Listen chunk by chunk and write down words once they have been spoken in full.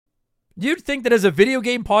You'd think that as a video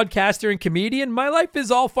game podcaster and comedian, my life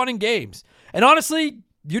is all fun and games. And honestly,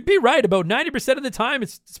 you'd be right. About 90% of the time,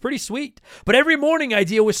 it's pretty sweet. But every morning I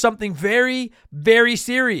deal with something very, very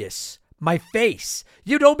serious. My face.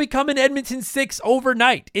 You don't become an Edmonton Six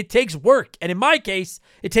overnight. It takes work. And in my case,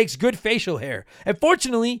 it takes good facial hair. And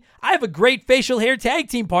fortunately, I have a great facial hair tag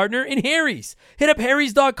team partner in Harry's. Hit up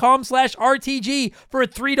harrys.com/RTG for a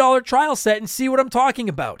 $3 trial set and see what I'm talking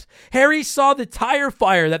about. Harry saw the tire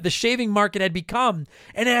fire that the shaving market had become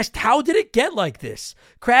and asked, how did it get like this?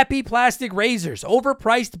 Crappy plastic razors,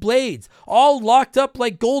 overpriced blades, all locked up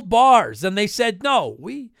like gold bars. And they said, no,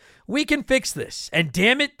 we can fix this. And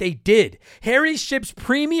damn it, they did. Harry's ships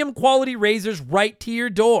premium quality razors right to your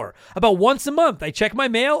door. About once a month, I check my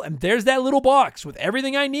mail, and there's that little box with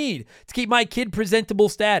everything I need to keep my kid presentable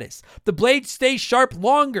status. The blades stay sharp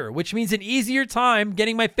longer, which means an easier time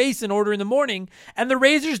getting my face in order in the morning, and the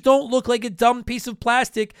razors don't look like a dumb piece of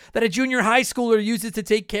plastic that a junior high schooler uses to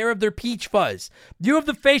take care of their peach fuzz. You have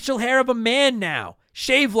the facial hair of a man now.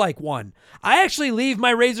 Shave like one. I actually leave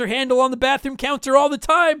my razor handle on the bathroom counter all the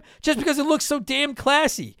time just because it looks so damn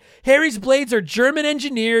classy. Harry's blades are German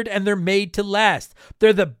engineered and they're made to last.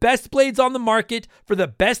 They're the best blades on the market for the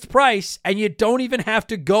best price, and you don't even have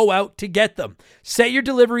to go out to get them. Set your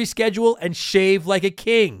delivery schedule and shave like a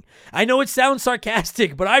king. I know it sounds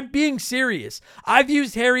sarcastic, but I'm being serious. I've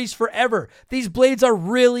used Harry's forever. These blades are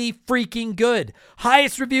really freaking good.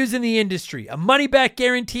 Highest reviews in the industry, a money-back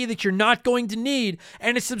guarantee that you're not going to need,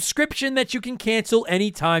 and a subscription that you can cancel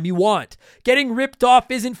anytime you want. Getting ripped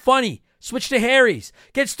off isn't funny. Switch to Harry's.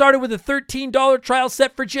 Get started with a $13 trial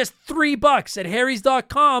set for just $3 at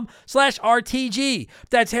harrys.com/RTG.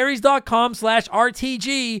 That's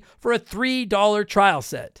harrys.com/RTG for a $3 trial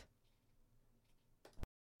set.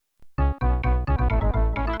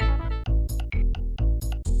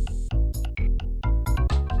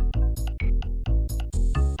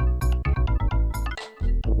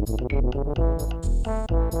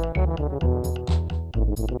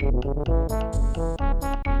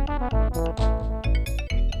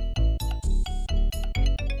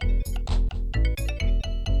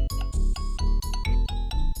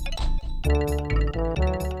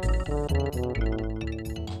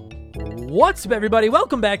 What's up, everybody?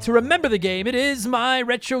 Welcome back to Remember the Game. It is my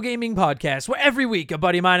retro gaming podcast where every week a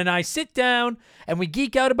buddy of mine and I sit down and we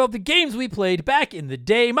geek out about the games we played back in the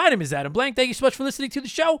day. My name is Adam Blank. Thank you so much for listening to the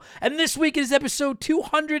show. And this week is episode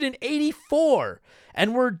 284.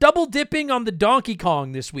 And we're double dipping on the Donkey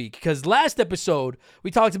Kong this week because last episode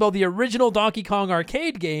we talked about the original Donkey Kong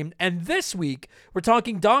arcade game, and this week we're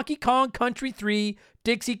talking Donkey Kong Country 3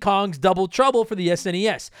 Dixie Kong's Double Trouble for the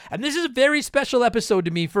SNES. And this is a very special episode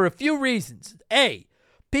to me for a few reasons. A,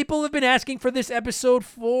 people have been asking for this episode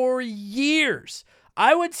for years.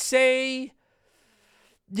 I would say,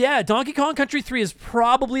 yeah, Donkey Kong Country 3 is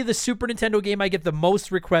probably the Super Nintendo game I get the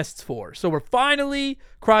most requests for. So we're finally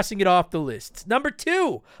crossing it off the list. Number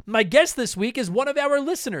 2, my guest this week is one of our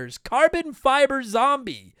listeners, Carbon Fiber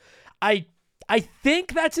Zombie. I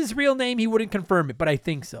think that's his real name. He wouldn't confirm it, but I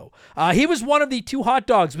think so. He was one of the 2 hot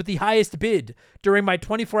dogs with the highest bid during my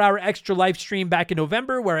 24-hour extra live stream back in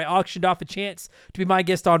November, where I auctioned off a chance to be my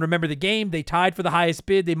guest on Remember the Game. They tied for the highest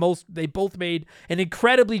bid. They both made an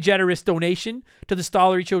incredibly generous donation to the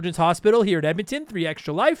Stollery Children's Hospital here at Edmonton, 3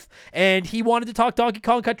 Extra Life. And he wanted to talk Donkey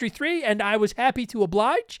Kong Country 3, and I was happy to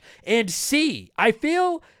oblige. And C, I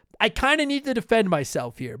feel I kind of need to defend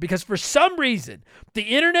myself here because for some reason, the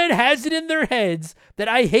internet has it in their heads that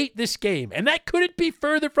I hate this game, and that couldn't be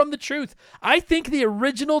further from the truth. I think the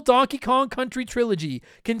original Donkey Kong Country trilogy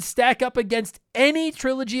can stack up against any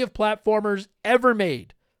trilogy of platformers ever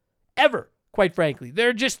made. Ever. Quite frankly,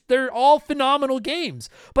 they're all phenomenal games.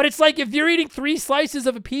 But it's like if you're eating 3 slices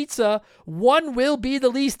of a pizza, one will be the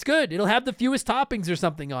least good. It'll have the fewest toppings or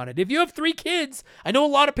something on it. If you have 3 kids, I know a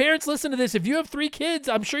lot of parents listen to this. If you have 3 kids,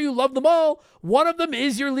 I'm sure you love them all. One of them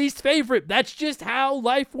is your least favorite. That's just how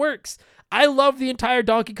life works. I love the entire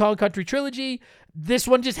Donkey Kong Country trilogy. This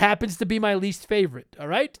one just happens to be my least favorite. All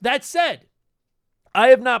right. That said, I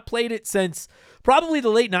have not played it since probably the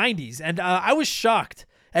late 90s, and I was shocked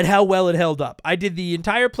at how well it held up. I did the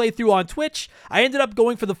entire playthrough on Twitch. I ended up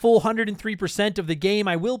going for the full 103% of the game.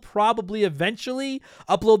 I will probably eventually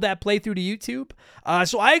upload that playthrough to YouTube.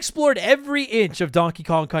 So I explored every inch of Donkey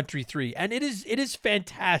Kong Country 3, and it is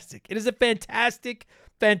fantastic. It is a fantastic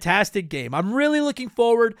game. I'm really looking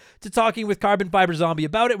forward to talking with Carbon Fiber Zombie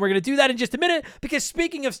about it. We're going to do that in just a minute because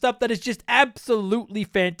speaking of stuff that is just absolutely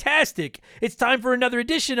fantastic, it's time for another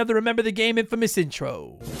edition of the Remember the Game infamous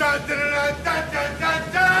intro.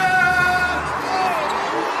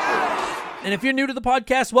 And if you're new to the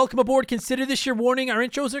podcast, welcome aboard. Consider this your warning. Our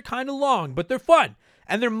intros are kind of long, but they're fun.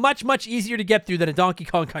 And they're much, much easier to get through than a Donkey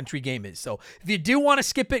Kong Country game is. So if you do want to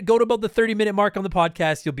skip it, go to about the 30-minute mark on the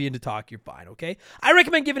podcast. You'll be into talk. You're fine, okay? I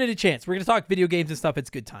recommend giving it a chance. We're going to talk video games and stuff. It's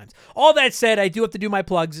good times. All that said, I do have to do my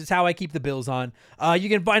plugs. It's how I keep the bills on. You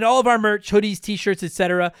can find all of our merch, hoodies, t-shirts,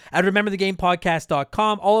 etc. at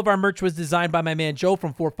rememberthegamepodcast.com. All of our merch was designed by my man Joe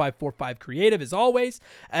from 4545 Creative, as always.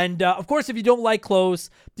 And, of course, if you don't like clothes,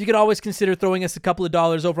 you can always consider throwing us a couple of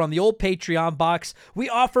dollars over on the old Patreon box. We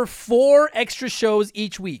offer 4 extra shows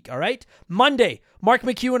each week, all right? Monday, Mark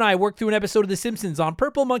McHugh and I work through an episode of The Simpsons on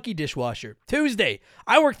Purple Monkey Dishwasher. Tuesday,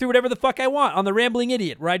 I work through whatever the fuck I want on The Rambling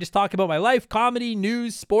Idiot, where I just talk about my life, comedy,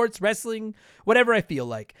 news, sports, wrestling, whatever I feel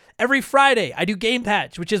like. Every Friday, I do Game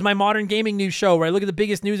Patch, which is my modern gaming news show, where I look at the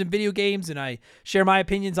biggest news in video games and I share my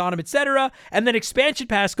opinions on them, etc. And then Expansion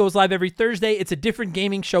Pass goes live every Thursday. It's a different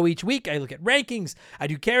gaming show each week. I look at rankings. I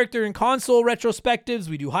do character and console retrospectives.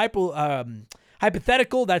 We do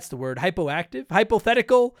hypothetical, that's the word,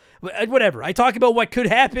 hypothetical, whatever. I talk about what could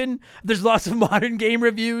happen. There's lots of modern game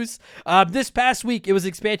reviews. This past week, it was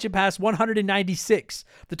Expansion Pass 196.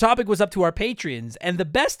 The topic was up to our Patreons, and the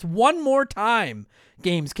best One More Time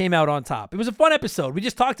games came out on top. It was a fun episode. We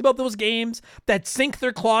just talked about those games that sink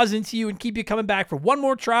their claws into you and keep you coming back for one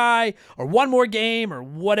more try or one more game or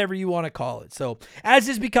whatever you want to call it. So, as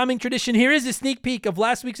is becoming tradition, here is a sneak peek of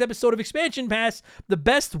last week's episode of Expansion Pass, the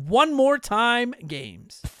best One More Time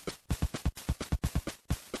games.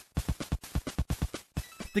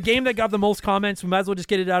 The game that got the most comments, we might as well just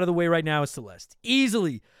get it out of the way right now, is Celeste.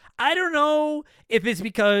 Easily. I don't know if it's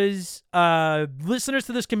because listeners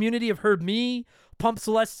to this community have heard me pump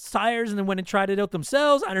Celeste's tires and then went and tried it out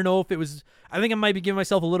themselves. I don't know if it was, I think I might be giving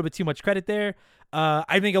myself a little bit too much credit there.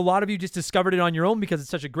 I think a lot of you just discovered it on your own because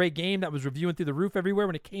it's such a great game that was reviewing through the roof everywhere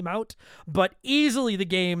when it came out. But easily the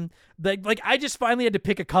game that, like, I just finally had to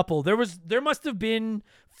pick a couple. There must have been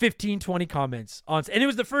 15, 20 comments on, and it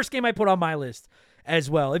was the first game I put on my list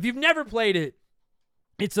as well. If you've never played it,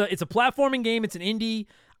 it's a platforming game. It's an indie.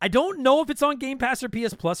 I don't know if it's on Game Pass or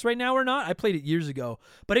PS Plus right now or not. I played it years ago,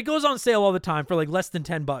 but it goes on sale all the time for like less than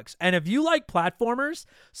 $10. And if you like platformers,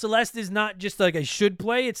 Celeste is not just like a should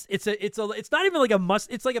play. It's not even like a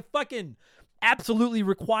must. It's like a fucking absolutely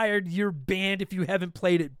required. You're banned if you haven't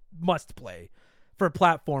played it. Must play for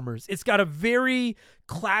platformers. It's got a very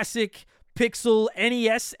classic pixel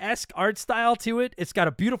NES-esque art style to it. It's got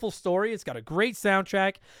a beautiful story. It's got a great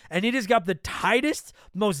soundtrack, and it has got the tightest,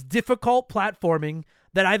 most difficult platforming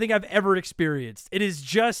that I think I've ever experienced. It is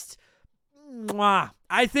just, mwah.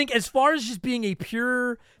 I think as far as just being a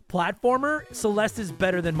pure platformer, Celeste is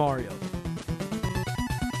better than Mario.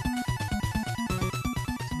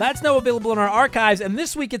 That's now available in our archives, and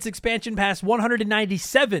this week it's Expansion Pass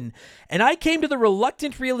 197, and I came to the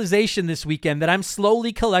reluctant realization this weekend that I'm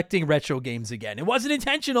slowly collecting retro games again. It wasn't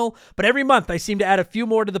intentional, but every month I seem to add a few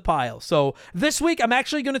more to the pile. So this week I'm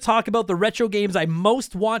actually going to talk about the retro games I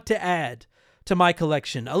most want to add to my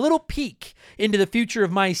collection. A little peek into the future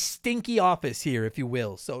of my stinky office here, if you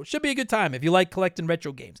will. So it should be a good time if you like collecting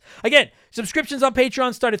retro games. Again, subscriptions on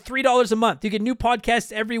Patreon start at $3 a month. You get new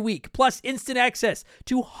podcasts every week, plus instant access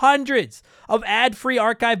to hundreds of ad-free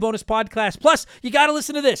archive bonus podcasts. Plus, you got to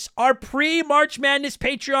listen to this. Our pre-March Madness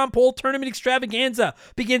Patreon poll tournament extravaganza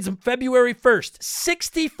begins February 1st.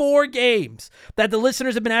 64 games that the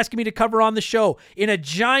listeners have been asking me to cover on the show in a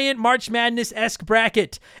giant March Madness-esque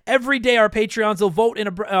bracket. Every day, our Patreons will vote in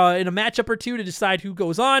a matchup or two to decide who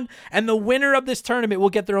goes on, and the winner of this tournament will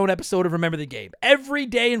get their own episode of Remember the Game. Every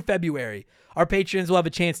day in February, our patrons will have a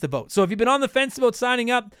chance to vote. So if you've been on the fence about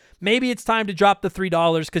signing up, maybe it's time to drop the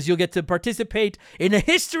 $3 because you'll get to participate in a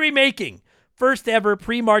history-making first ever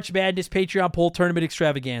pre-March Madness Patreon poll tournament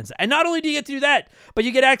extravaganza. And not only do you get to do that, but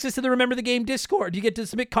you get access to the Remember the Game Discord. You get to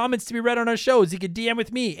submit comments to be read on our shows. You can DM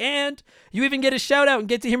with me, and you even get a shout out and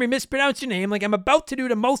get to hear me mispronounce your name like I'm about to do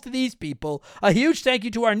to most of these people. A huge thank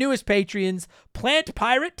you to our newest Patreons, Plant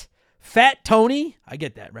Pirate, Fat Tony, I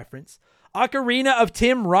get that reference, Ocarina of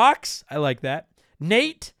Tim Rocks, I like that,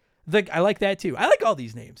 Nate, I like that too. I like all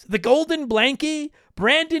these names. The Golden Blanky,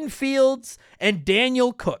 Brandon Fields, and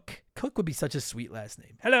Daniel Cook. Cook would be such a sweet last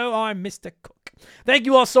name. Hello, I'm Mr. Cook. Thank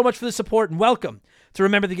you all so much for the support and welcome to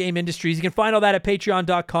Remember the Game Industries. You can find all that at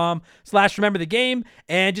patreon.com/rememberthegame.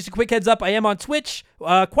 And just a quick heads up, I am on Twitch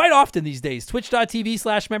quite often these days.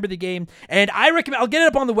 Twitch.tv/rememberthegame. And I recommend, I'll get it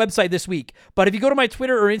up on the website this week, but if you go to my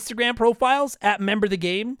Twitter or Instagram profiles at Remember the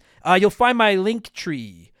Game, you'll find my link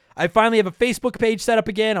tree. I finally have a Facebook page set up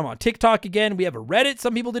again. I'm on TikTok again. We have a Reddit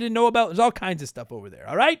some people didn't know about. There's all kinds of stuff over there,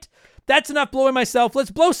 all right? That's enough blowing myself.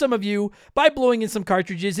 Let's blow some of you by blowing in some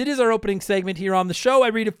cartridges. It is our opening segment here on the show. I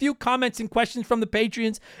read a few comments and questions from the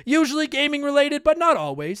Patreons, usually gaming related, but not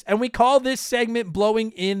always. And we call this segment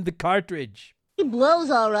Blowing in the Cartridge. He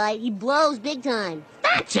blows all right. He blows big time.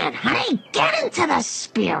 That's it, honey. Get into the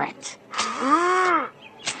spirit.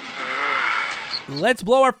 Let's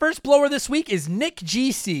blow. Our first blower this week is Nick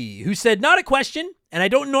GC, who said, not a question, and I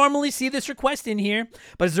don't normally see this request in here,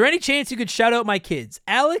 but is there any chance you could shout out my kids,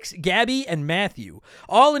 Alex, Gabby, and Matthew,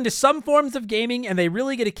 all into some forms of gaming, and they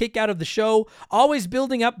really get a kick out of the show, always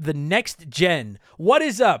building up the next gen. What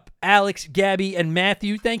is up, Alex, Gabby, and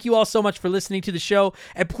Matthew? Thank you all so much for listening to the show,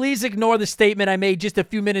 and please ignore the statement I made just a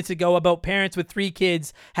few minutes ago about parents with 3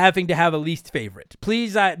 kids having to have a least favorite.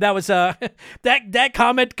 Please, that was that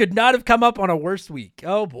comment could not have come up on a worse week.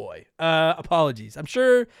 Oh boy. Apologies. I'm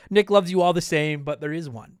sure Nick loves you all the same, but there is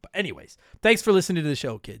one. But anyways, thanks for listening to the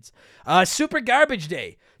show, kids. Super Garbage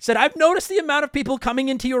Day said, I've noticed the amount of people coming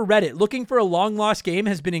into your Reddit looking for a long-lost game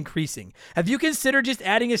has been increasing. Have you considered just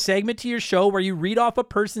adding a segment to your show where you read off a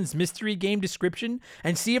person's mystery game description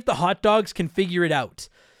and see if the hot dogs can figure it out?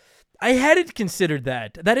 I hadn't considered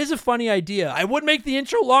that. That is a funny idea. I would make the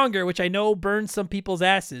intro longer, which I know burns some people's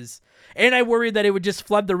asses. And I worried that it would just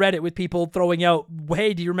flood the Reddit with people throwing out,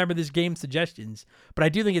 hey, do you remember this game suggestions? But I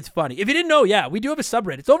do think it's funny. If you didn't know, yeah, we do have a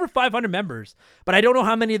subreddit. It's over 500 members, but I don't know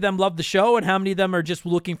how many of them love the show and how many of them are just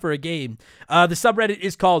looking for a game. The subreddit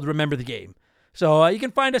is called Remember the Game. So you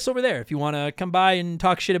can find us over there if you want to come by and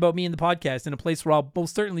talk shit about me in the podcast in a place where I'll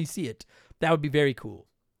most certainly see it. That would be very cool.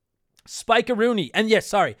 Spike-a-Rooney. And yes,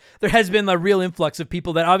 sorry, there has been a real influx of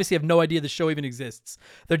people that obviously have no idea the show even exists.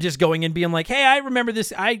 They're just going and being like, hey, I remember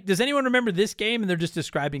this. Does anyone remember this game? And they're just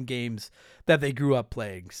describing games that they grew up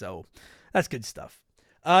playing. So that's good stuff.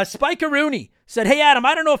 Spike-a-Rooney said, hey, Adam,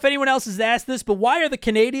 I don't know if anyone else has asked this, but why are the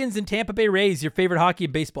Canadians and Tampa Bay Rays your favorite hockey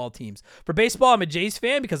and baseball teams? For baseball, I'm a Jays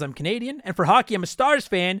fan because I'm Canadian. And for hockey, I'm a Stars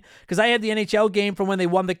fan because I had the NHL game from when they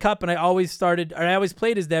won the cup, and I always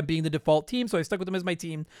played as them being the default team, so I stuck with them as my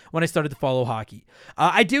team when I started to follow hockey.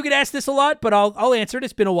 I do get asked this a lot, but I'll answer it.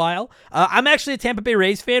 It's been a while. I'm actually a Tampa Bay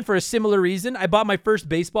Rays fan for a similar reason. I bought my first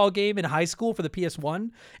baseball game in high school for the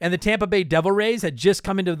PS1, and the Tampa Bay Devil Rays had just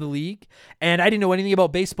come into the league, and I didn't know anything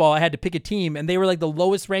about baseball. I had to pick a team, and they were like the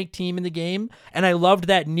lowest ranked team in the game, and I loved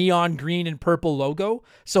that neon green and purple logo,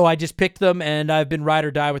 so I just picked them, and I've been ride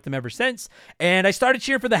or die with them ever since. And I started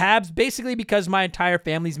cheering for the Habs basically because my entire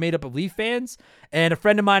family's made up of Leaf fans, and a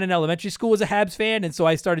friend of mine in elementary school was a Habs fan, and so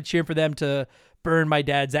I started cheering for them to burn my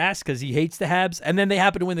dad's ass because he hates the Habs. And then they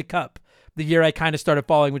happened to win the cup the year I kind of started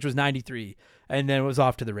following, which was 93, and then it was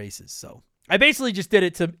off to the races. So I basically just did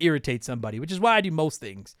it to irritate somebody, which is why I do most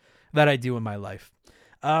things that I do in my life.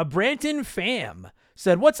 Branton Pham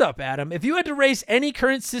said, what's up, Adam? If you had to race any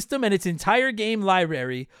current system and its entire game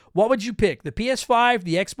library, what would you pick? The PS5,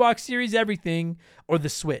 the Xbox Series Everything, or the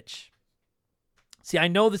Switch? See, I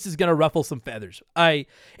know this is going to ruffle some feathers. It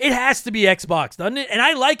has to be Xbox, doesn't it? And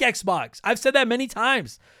I like Xbox. I've said that many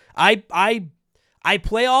times. I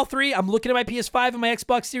play all three. I'm looking at my PS5 and my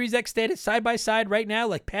Xbox Series X status side by side right now,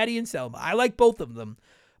 like Patty and Selma. I like both of them.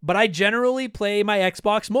 But I generally play my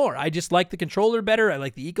Xbox more. I just like the controller better. I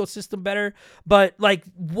like the ecosystem better. But, like,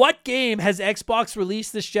 what game has Xbox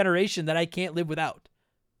released this generation that I can't live without?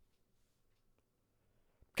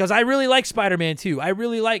 Because I really like Spider-Man 2. I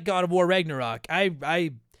really like God of War Ragnarok. I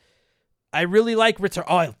really like Return.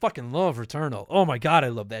 Oh, I fucking love Returnal. Oh, my God, I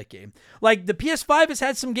love that game. Like, the PS5 has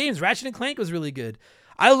had some games. Ratchet & Clank was really good.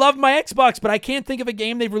 I love my Xbox, but I can't think of a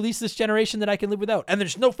game they've released this generation that I can live without. And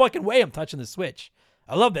there's no fucking way I'm touching the Switch.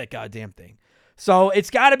 I love that goddamn thing. So it's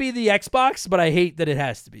got to be the Xbox, but I hate that it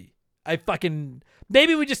has to be.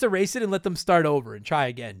 Maybe we just erase it and let them start over and try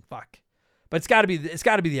again. Fuck. But it's got to be the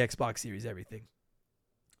Xbox Series Everything.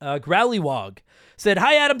 Growlywog said,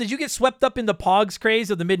 hi, Adam, did you get swept up in the Pogs craze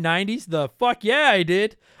of the mid-90s? The fuck yeah, I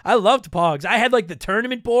did. I loved Pogs. I had like the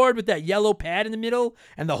tournament board with that yellow pad in the middle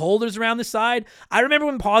and the holders around the side. I remember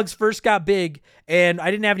when Pogs first got big and I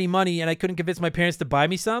didn't have any money and I couldn't convince my parents to buy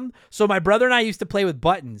me some. So my brother and I used to play with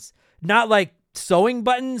buttons, not like sewing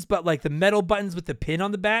buttons, but like the metal buttons with the pin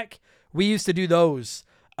on the back. We used to do those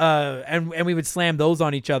and we would slam those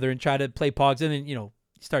on each other and try to play Pogs, and then, you know,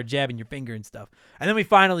 start jabbing your finger and stuff. And then we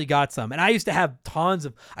finally got some. And I used to have tons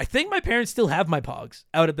of, I think my parents still have my Pogs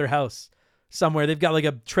out at their house somewhere. They've got like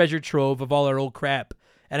a treasure trove of all our old crap.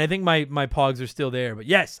 And I think my Pogs are still there. But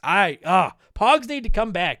yes, Pogs need to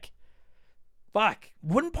come back. Fuck.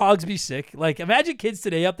 Wouldn't Pogs be sick? Like, imagine kids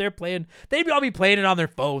today up there playing. They'd all be playing it on their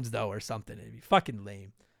phones, though, or something. It'd be fucking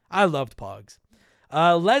lame. I loved Pogs.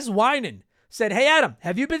 Les Winan said, hey, Adam,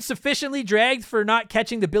 have you been sufficiently dragged for not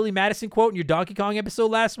catching the Billy Madison quote in your Donkey Kong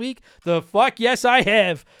episode last week? The fuck yes, I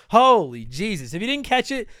have. Holy Jesus. If you didn't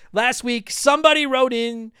catch it last week, somebody wrote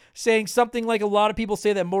in saying something like a lot of people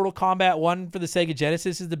say that Mortal Kombat 1 for the Sega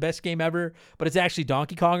Genesis is the best game ever, but it's actually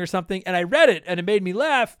Donkey Kong or something. And I read it and it made me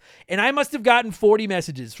laugh. And I must have gotten 40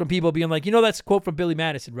 messages from people being like, that's a quote from Billy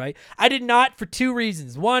Madison, right? I did not, for two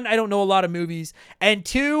reasons. One, I don't know a lot of movies. And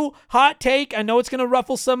two, hot take, I know it's going to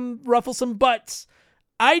ruffle some butts.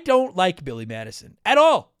 I don't like Billy Madison at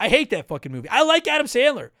all. I hate that fucking movie. I like Adam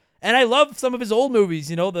Sandler, and I love some of his old movies,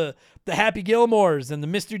 the Happy Gilmores and the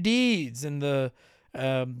Mr. Deeds and the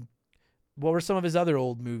what were some of his other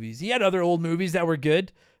old movies? He had other old movies that were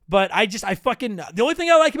good, but the only thing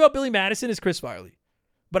I like about Billy Madison is Chris Farley.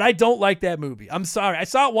 But I don't like that movie. I'm sorry. I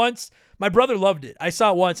saw it once. My brother loved it. I saw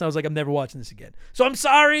it once and I was like, I'm never watching this again. So I'm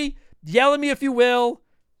sorry. Yell at me if you will.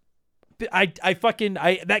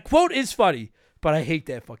 That quote is funny, but I hate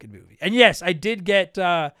that fucking movie. And yes, I did get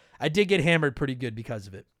hammered pretty good because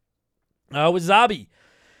of it. Wasabi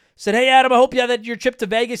said, hey, Adam, I hope that your trip to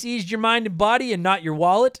Vegas eased your mind and body and not your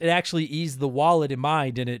wallet. It actually eased the wallet and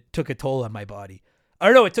mind, and it took a toll on my body.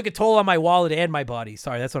 Or no, it took a toll on my wallet and my body.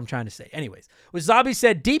 Sorry, that's what I'm trying to say. Anyways, Wasabi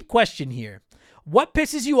said, deep question here. What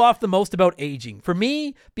pisses you off the most about aging? For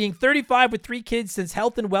me, being 35 with 3 kids, since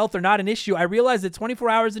health and wealth are not an issue, I realize that 24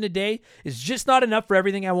 hours in a day is just not enough for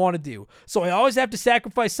everything I want to do. So I always have to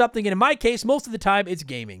sacrifice something, and in my case, most of the time, it's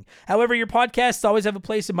gaming. However, your podcasts always have a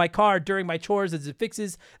place in my car during my chores as it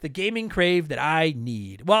fixes the gaming crave that I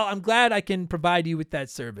need. Well, I'm glad I can provide you with that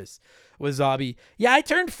service, Wasabi. Yeah, I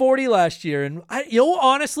turned 40 last year, and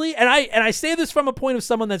honestly, and I say this from a point of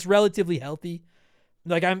someone that's relatively healthy.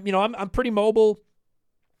 Like I'm pretty mobile.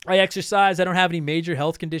 I exercise. I don't have any major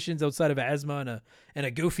health conditions outside of asthma and a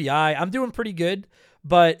goofy eye. I'm doing pretty good,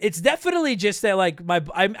 but it's definitely just that like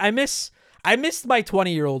I miss my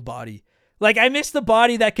 20-year-old body. Like I miss the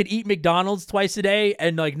body that could eat McDonald's twice a day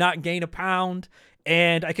and like not gain a pound.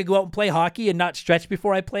 And I could go out and play hockey and not stretch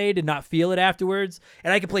before I played and not feel it afterwards.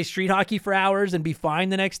 And I could play street hockey for hours and be fine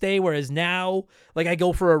the next day. Whereas now, like I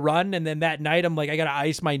go for a run and then that night I'm like, I got to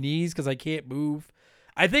ice my knees because I can't move.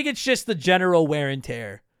 I think it's just the general wear and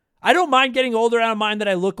tear. I don't mind getting older. I don't mind that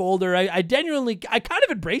I look older. I kind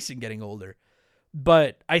of embracing getting older.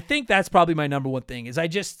 But I think that's probably my number one thing is I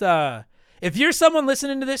just, if you're someone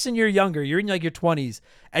listening to this and you're younger, you're in like your 20s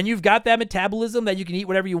and you've got that metabolism that you can eat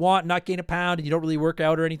whatever you want, not gain a pound, and you don't really work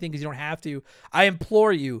out or anything because you don't have to, I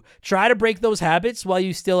implore you, try to break those habits while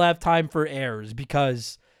you still have time for errors,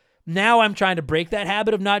 because now I'm trying to break that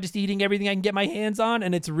habit of not just eating everything I can get my hands on,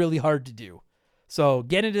 and it's really hard to do. So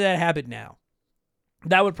get into that habit now.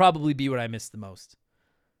 That would probably be what I miss the most.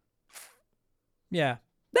 Yeah.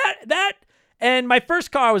 That and my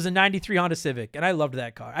first car was a 93 Honda Civic, and I loved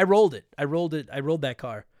that car. I rolled that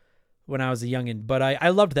car when I was a youngin', but I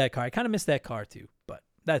loved that car. I kind of miss that car too, but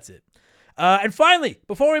that's it. And finally,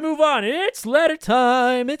 before we move on, it's letter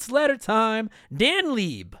time. Dan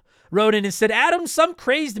Lieb wrote in and said, Adam, some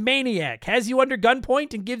crazed maniac has you under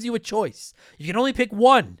gunpoint and gives you a choice. You can only pick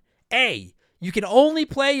one. A, you can only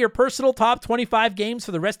play your personal top 25 games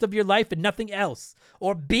for the rest of your life and nothing else.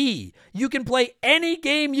 Or B, you can play any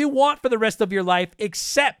game you want for the rest of your life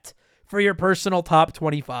except for your personal top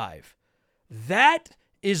 25. That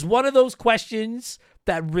is one of those questions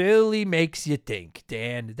that really makes you think,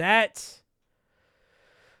 Dan.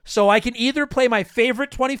 So I can either play my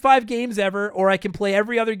favorite 25 games ever, or I can play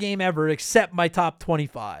every other game ever except my top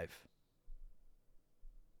 25.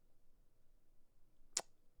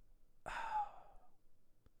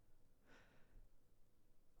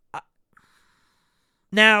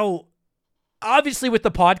 Now, obviously with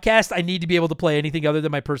the podcast, I need to be able to play anything other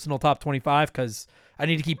than my personal top 25 because I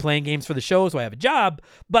need to keep playing games for the show so I have a job.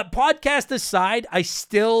 But podcast aside, I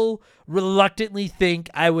still reluctantly think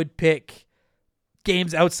I would pick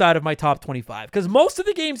games outside of my top 25 because most of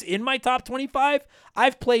the games in my top 25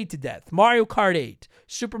 I've played to death. Mario Kart 8,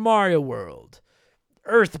 Super Mario World,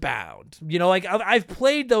 Earthbound, like I've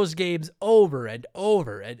played those games over and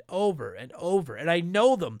over and over and over, and I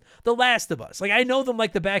know them. The Last of Us, like I know them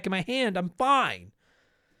like the back of my hand. I'm fine.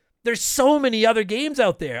 There's so many other games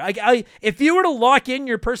out there. If you were to lock in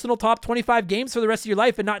your personal top 25 games for the rest of your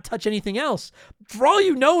life and not touch anything else, for all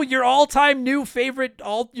you know, your all-time new favorite,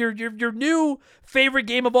 your new favorite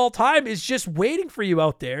game of all time is just waiting for you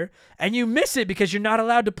out there, and you miss it because you're not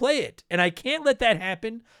allowed to play it. And I can't let that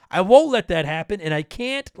happen. I won't let that happen, and I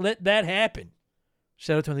can't let that happen.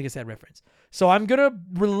 Shout out to anyone that gets that reference. So I'm going to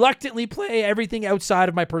reluctantly play everything outside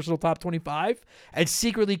of my personal top 25 and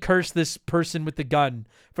secretly curse this person with the gun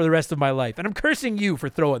for the rest of my life. And I'm cursing you for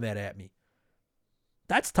throwing that at me.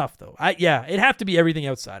 That's tough, though. It'd have to be everything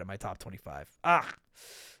outside of my top 25.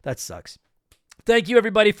 That sucks. Thank you,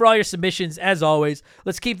 everybody, for all your submissions. As always,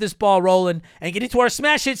 let's keep this ball rolling and get into our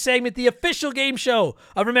Smash Hit segment, the official game show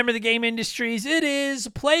of Remember the Game Industries. It is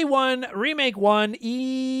Play 1, Remake 1,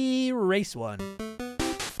 Erase 1.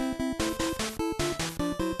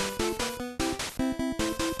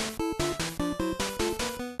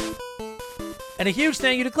 And a huge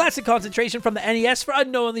thank you to Classic Concentration from the NES for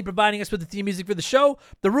unknowingly providing us with the theme music for the show.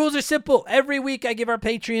 The rules are simple. Every week I give our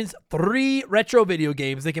patrons 3 retro video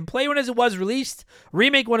games. They can play one as it was released,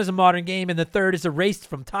 remake one as a modern game, and the third is erased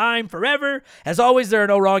from time forever. As always, there are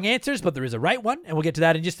no wrong answers, but there is a right one, and we'll get to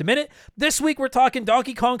that in just a minute. This week we're talking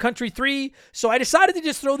Donkey Kong Country 3, so I decided to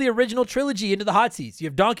just throw the original trilogy into the hot seats. You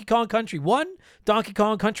have Donkey Kong Country 1, Donkey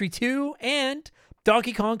Kong Country 2, and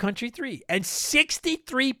Donkey Kong Country 3. And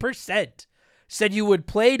 63% said you would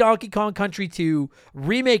play Donkey Kong Country 2,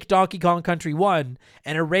 remake Donkey Kong Country 1,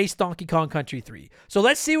 and erase Donkey Kong Country 3. So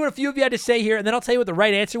let's see what a few of you had to say here, and then I'll tell you what the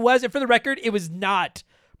right answer was. And for the record, it was not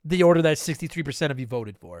the order that 63% of you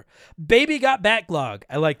voted for. Baby Got Backlog,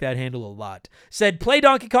 I like that handle a lot, said, play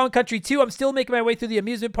Donkey Kong Country 2. I'm still making my way through the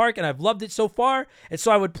amusement park, and I've loved it so far, and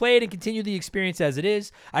so I would play it and continue the experience as it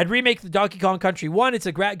is. I'd remake the Donkey Kong Country 1.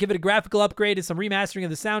 Give it a graphical upgrade and some remastering of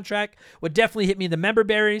the soundtrack would definitely hit me in the member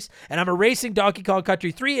berries, and I'm erasing Donkey Kong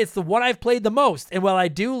Country 3. It's the one I've played the most, and while I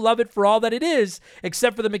do love it for all that it is,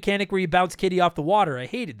 except for the mechanic where you bounce Kitty off the water, I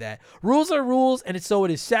hated that. Rules are rules, and so it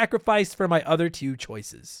is sacrificed for my other 2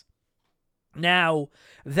 choices. Now,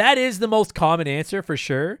 that is the most common answer for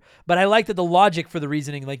sure, but I like that the logic for the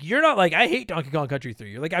reasoning, like, you're not like, I hate Donkey Kong Country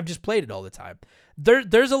 3. You're like, I've just played it all the time.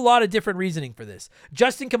 There's a lot of different reasoning for this.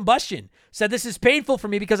 Justin Combustion said, this is painful for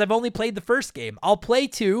me because I've only played the first game. I'll play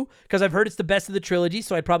 2 because I've heard it's the best of the trilogy,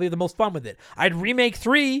 so I'd probably have the most fun with it. I'd remake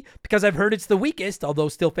 3 because I've heard it's the weakest, although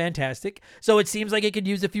still fantastic, so it seems like it could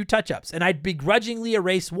use a few touch-ups. And I'd begrudgingly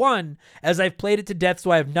erase 1 as I've played it to death,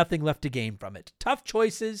 so I have nothing left to gain from it. Tough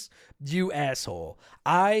choices, you asshole.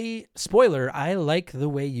 Spoiler, I like the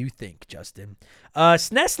way you think, Justin.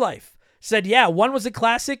 SNES Life said, yeah, 1 was a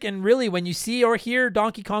classic, and really, when you see or hear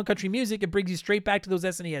Donkey Kong Country music, it brings you straight back to those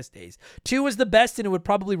SNES days. 2 was the best, and it would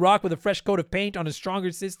probably rock with a fresh coat of paint on a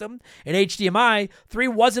stronger system and HDMI. 3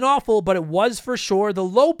 wasn't awful, but it was for sure the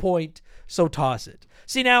low point, so toss it.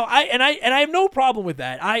 See, now, I have no problem with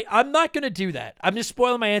that. I'm not going to do that. I'm just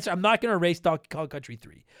spoiling my answer. I'm not going to erase Donkey Kong Country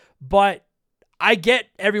 3, but I get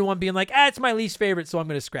everyone being like, it's my least favorite, so I'm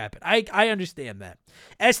going to scrap it. I understand that.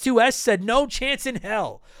 S2S said, no chance in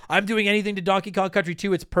hell I'm doing anything to Donkey Kong Country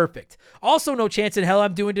 2. It's perfect. Also, no chance in hell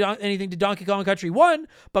I'm doing anything to Donkey Kong Country 1,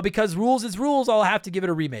 but because rules is rules, I'll have to give it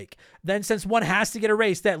a remake. Then, since 1 has to get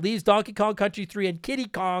erased, that leaves Donkey Kong Country 3 and Kiddy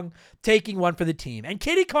Kong taking 1 for the team. And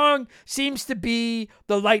Kiddy Kong seems to be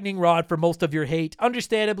the lightning rod for most of your hate.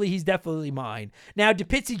 Understandably, he's definitely mine. Now,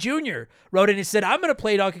 DePitzy Jr. wrote in and said, I'm going to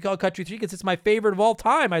play Donkey Kong Country 3 because it's my favorite of all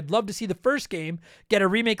time. I'd love to see the first game get a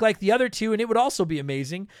remake like the other 2, and it would also be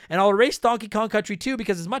amazing. And I'll erase Donkey Kong Country 2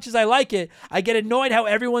 because as much as I like it, I get annoyed how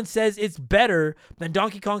everyone says it's better than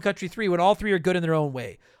Donkey Kong Country 3 when all 3 are good in their own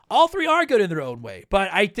way. All 3 are good in their own way, but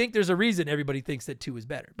I think there's a reason everybody thinks that 2 is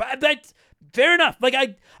better. But that's fair enough. Like,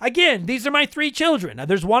 again, these are my 3 children. Now,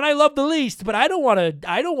 there's one I love the least, but I don't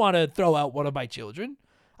want to throw out one of my children.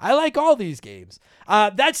 I like all these games.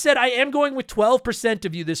 That said, I am going with 12%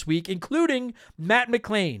 of you this week, including Matt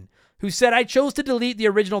McLean, who said, I chose to delete the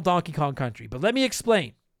original Donkey Kong Country, but let me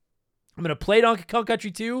explain. I'm going to play Donkey Kong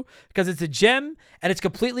Country 2 because it's a gem and it's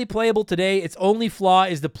completely playable today. Its only flaw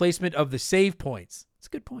is the placement of the save points. That's a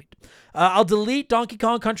good point. I'll delete Donkey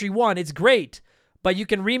Kong Country 1. It's great, but you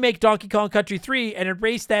can remake Donkey Kong Country 3 and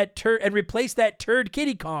replace that turd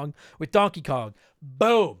Kiddy Kong with Donkey Kong.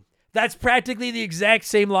 Boom. That's practically the exact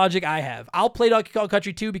same logic I have. I'll play Donkey Kong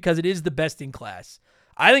Country 2 because it is the best in class.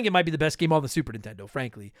 I think it might be the best game on the Super Nintendo,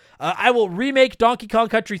 frankly. I will remake Donkey Kong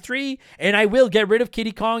Country 3, and I will get rid of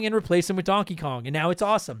Kiddy Kong and replace him with Donkey Kong, and now it's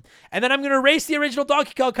awesome. And then I'm going to erase the original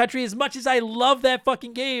Donkey Kong Country. As much as I love that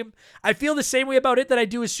fucking game, I feel the same way about it that I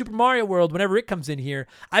do with Super Mario World whenever it comes in here.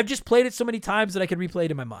 I've just played it so many times that I can replay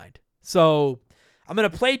it in my mind. So I'm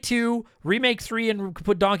going to play 2, remake 3, and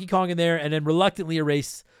put Donkey Kong in there, and then reluctantly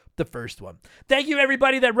erase the first one. Thank you,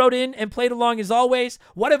 everybody that wrote in and played along as always.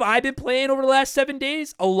 What have I been playing over the last 7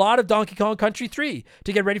 days? A lot of Donkey Kong Country 3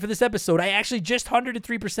 to get ready for this episode. I actually just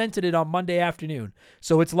 103%ed it on Monday afternoon.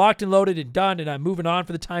 So it's locked and loaded and done, and I'm moving on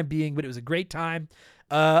for the time being, but it was a great time.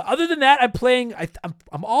 Other than that, I'm playing,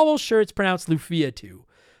 I'm almost sure it's pronounced Lufia 2.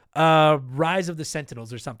 Rise of the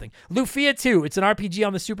Sentinels or something. Lufia 2. It's an RPG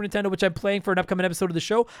on the Super Nintendo, which I'm playing for an upcoming episode of the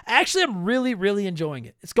show. Actually, I'm really, really enjoying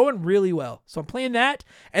it. It's going really well. So I'm playing that.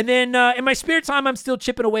 And then in my spare time, I'm still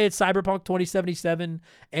chipping away at Cyberpunk 2077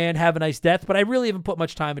 and Have a Nice Death, but I really haven't put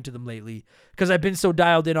much time into them lately because I've been so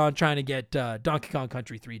dialed in on trying to get Donkey Kong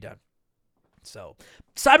Country 3 done. So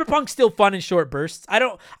Cyberpunk's still fun in short bursts. I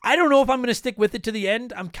don't know if I'm going to stick with it to the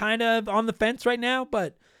end. I'm kind of on the fence right now,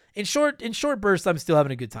 but in short bursts, I'm still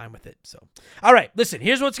having a good time with it. So, all right, listen,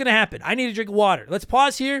 here's what's going to happen. I need to drink water. Let's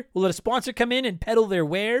pause here. We'll let a sponsor come in and peddle their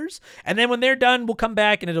wares. And then when they're done, we'll come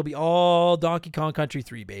back and it'll be all Donkey Kong Country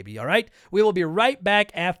 3, baby. All right? We will be right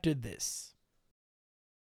back after this.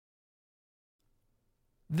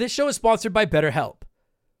 This show is sponsored by BetterHelp.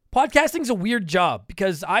 Podcasting's a weird job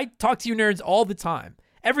because I talk to you nerds all the time.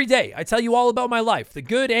 Every day, I tell you all about my life, the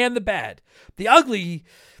good and the bad. The ugly,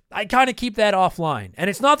 I kind of keep that offline. And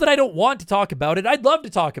it's not that I don't want to talk about it. I'd love to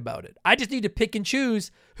talk about it. I just need to pick and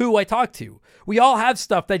choose who I talk to. We all have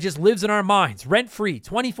stuff that just lives in our minds, rent-free,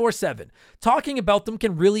 24/7. Talking about them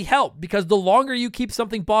can really help because the longer you keep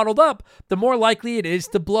something bottled up, the more likely it is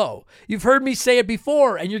to blow. You've heard me say it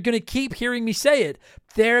before, and you're going to keep hearing me say it.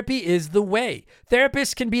 Therapy is the way.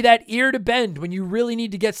 Therapists can be that ear to bend when you really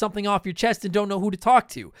need to get something off your chest and don't know who to talk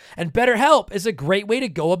to. And BetterHelp is a great way to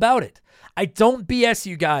go about it. I don't BS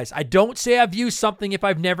you guys. I don't say I've used something if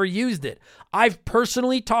I've never used it. I've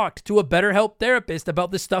personally talked to a BetterHelp therapist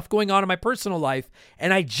about the stuff going on in my personal life,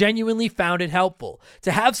 and I genuinely found it helpful.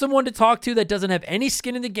 To have someone to talk to that doesn't have any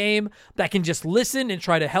skin in the game, that can just listen and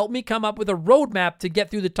try to help me come up with a roadmap to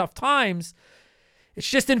get through the tough times, it's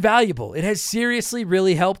just invaluable. It has seriously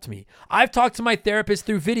really helped me. I've talked to my therapist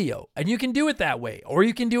through video, and you can do it that way, or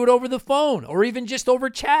you can do it over the phone, or even just over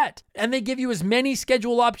chat. And they give you as many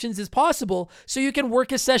schedule options as possible so you can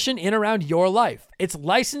work a session in around your life. It's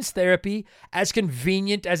licensed therapy, as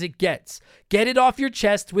convenient as it gets. Get it off your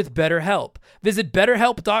chest with BetterHelp. Visit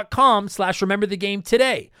betterhelp.com/rememberthegame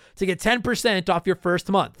today to get 10% off your first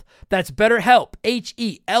month. That's BetterHelp,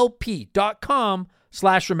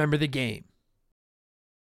 HELP.com/rememberthegame.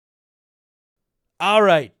 All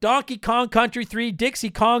right, Donkey Kong Country 3,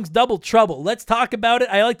 Dixie Kong's Double Trouble. Let's talk about it.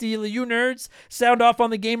 I like to you nerds sound off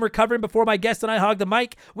on the game we're covering before my guest and I hog the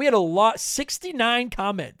mic. We had a lot, 69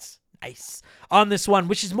 comments. Nice. On this one,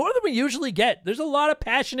 which is more than we usually get. There's a lot of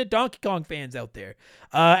passionate Donkey Kong fans out there.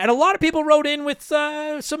 And a lot of people wrote in with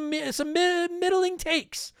some middling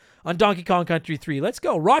takes on Donkey Kong Country 3. Let's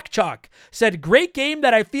go. Rock Chalk said, great game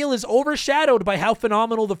that I feel is overshadowed by how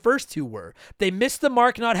phenomenal the first two were. They missed the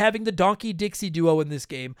mark not having the Donkey-Dixie duo in this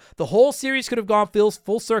game. The whole series could have gone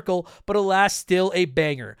full circle, but alas, still a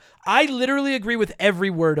banger. I literally agree with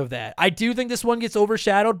every word of that. I do think this one gets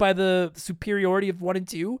overshadowed by the superiority of 1 and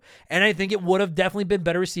 2, and I think it would have definitely been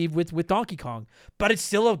better received with Donkey Kong. But it's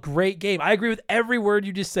still a great game. I agree with every word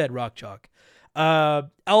you just said, Rock Chalk.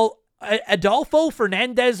 Adolfo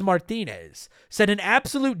Fernandez Martinez said, an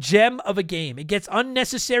absolute gem of a game. It gets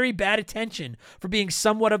unnecessary bad attention for being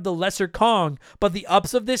somewhat of the lesser Kong, but the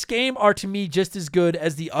ups of this game are to me just as good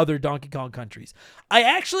as the other Donkey Kong countries. I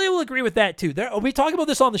actually will agree with that too. We talk about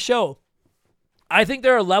this on the show. I think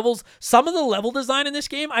there are levels. Some of the level design in this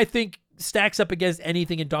game, I think, stacks up against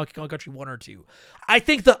anything in Donkey Kong Country 1 or 2. I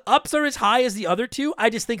think the ups are as high as the other two. I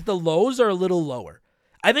just think the lows are a little lower.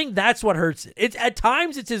 I think that's what hurts it. At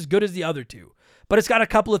times, it's as good as the other two, but it's got a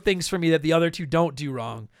couple of things for me that the other two don't do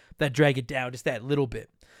wrong that drag it down just that little bit.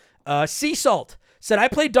 Sea Salt said, I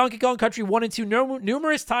played Donkey Kong Country 1 and 2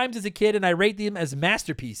 numerous times as a kid, and I rate them as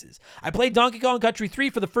masterpieces. I played Donkey Kong Country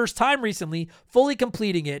 3 for the first time recently, fully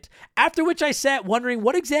completing it, after which I sat wondering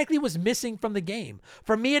what exactly was missing from the game.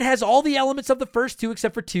 For me, it has all the elements of the first two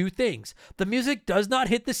except for two things. The music does not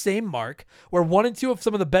hit the same mark, where 1 and 2 have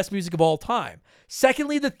some of the best music of all time.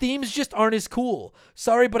 Secondly, the themes just aren't as cool.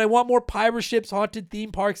 Sorry, but I want more pirate ships, haunted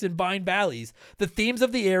theme parks, and vine valleys. The themes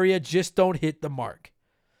of the area just don't hit the mark.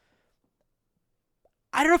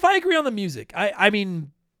 I don't know if I agree on the music. I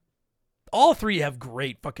mean, all three have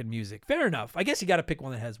great fucking music. Fair enough. I guess you got to pick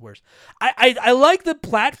one that has worse. I like the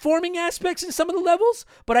platforming aspects in some of the levels,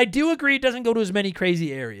 but I do agree it doesn't go to as many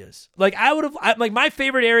crazy areas. Like my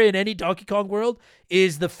favorite area in any Donkey Kong world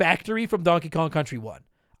is the factory from Donkey Kong Country 1.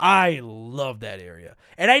 I love that area.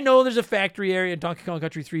 And I know there's a factory area in Donkey Kong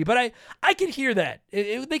Country 3, but I can hear that.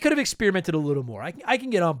 They could have experimented a little more. I can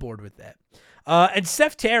get on board with that. And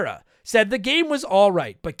Seth Terra said, the game was all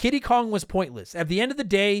right, but Kiddy Kong was pointless. At the end of the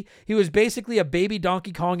day, he was basically a baby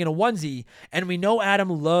Donkey Kong in a onesie, and we know Adam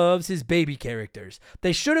loves his baby characters.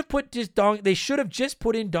 They should have just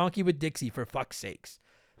put in Donkey with Dixie, for fuck's sakes.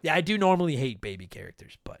 Yeah, I do normally hate baby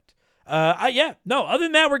characters, but Other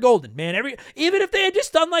than that, we're golden, man. Even if they had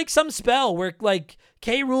just done like some spell where like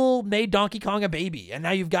K. Rool made Donkey Kong a baby, and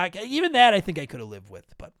now you've got even that, I think I could have lived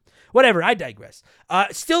with. But whatever, I digress.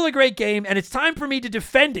 Still a great game, and it's time for me to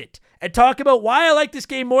defend it and talk about why I like this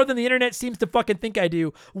game more than the internet seems to fucking think I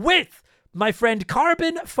do. With my friend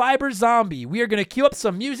Carbon Fiber Zombie, we are gonna cue up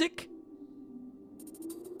some music.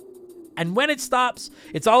 And when it stops,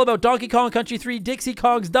 it's all about Donkey Kong Country 3 Dixie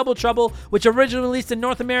Kong's Double Trouble, which originally released in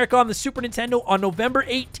North America on the Super Nintendo on November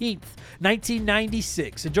 18th,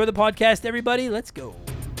 1996. Enjoy the podcast, everybody. Let's go.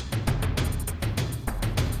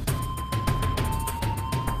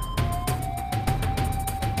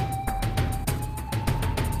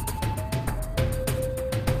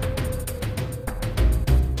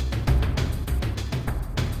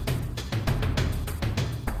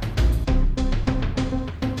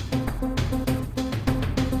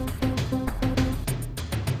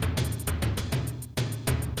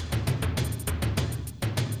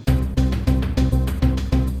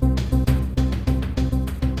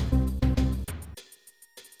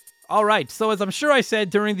 All right, so as I'm sure I said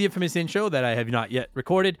during the infamous intro that I have not yet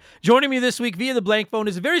recorded, joining me this week via the blank phone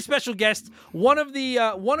is a very special guest, one of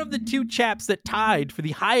the two chaps that tied for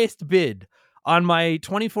the highest bid on my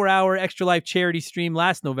 24-hour Extra Life charity stream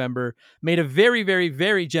last November, made a very, very,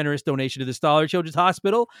 very generous donation to the Stoller Children's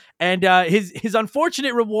Hospital, and his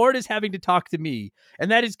unfortunate reward is having to talk to me, and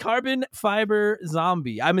that is Carbon Fiber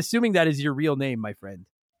Zombie. I'm assuming that is your real name, my friend.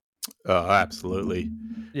 Absolutely.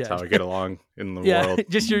 Yeah. That's how I get along in the Yeah, world.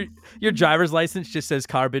 just your driver's license just says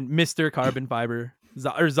Mr. Carbon Fiber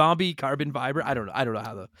or Zombie Carbon Fiber. I don't know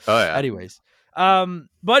how the. Oh yeah. Anyways,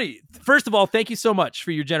 buddy, first of all, thank you so much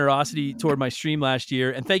for your generosity toward my stream last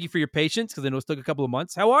year, and thank you for your patience because I know it took a couple of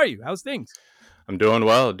months. How are you? How's things? I'm doing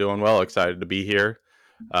well. Excited to be here.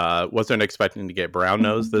 Wasn't expecting to get brown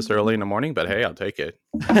nose this early in the morning, but hey, I'll take it.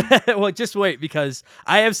 Well, just wait, because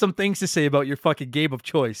I have some things to say about your fucking game of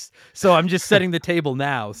choice. So I'm just setting the table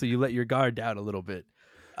now, so you let your guard down a little bit.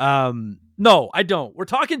 No, I don't. We're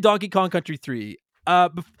talking Donkey Kong Country 3.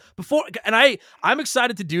 I'm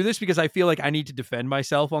excited to do this because I feel like I need to defend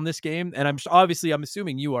myself on this game, and I'm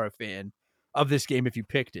assuming you are a fan of this game if you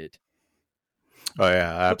picked it. Oh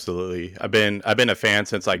yeah, absolutely. I've been a fan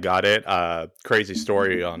since I got it. Crazy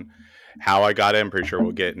story on how I got it. I'm pretty sure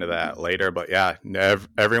we'll get into that later. But yeah,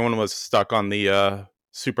 everyone was stuck on the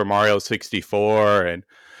Super Mario 64 and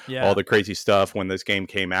all the crazy stuff when this game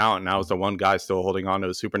came out, and I was the one guy still holding on to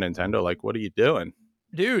a Super Nintendo. Like, what are you doing?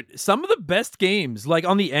 Dude, some of the best games, like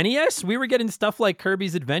on the NES, we were getting stuff like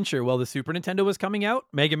Kirby's Adventure while the Super Nintendo was coming out,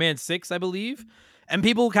 Mega Man 6, I believe. And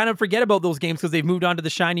people kind of forget about those games because they've moved on to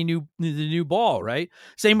the new ball, right?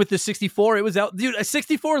 Same with the 64. It was out, dude. A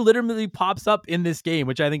 64 literally pops up in this game,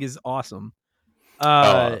 which I think is awesome.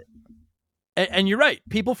 And you're right.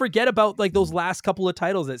 People forget about like those last couple of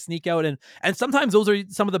titles that sneak out, and sometimes those are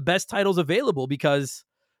some of the best titles available because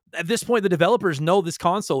at this point the developers know this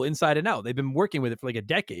console inside and out. They've been working with it for like a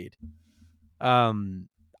decade. I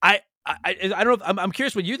don't know. I'm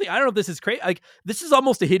curious what you think. I don't know if this is crazy. Like, this is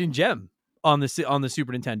almost a hidden gem on the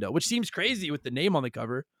Super Nintendo, which seems crazy with the name on the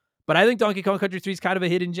cover, but I think Donkey Kong Country 3 is kind of a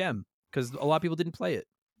hidden gem because a lot of people didn't play it.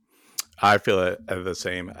 I feel it the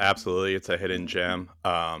same. Absolutely, it's a hidden gem.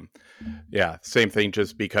 Yeah, same thing.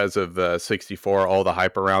 Just because of the 64, all the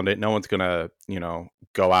hype around it, no one's gonna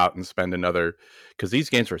go out and spend another, because these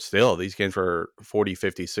games were $40,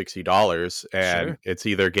 $50, $60, and Sure. It's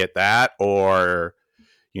either get that or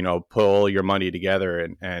pull your money together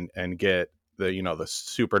and get the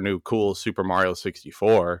super new cool Super Mario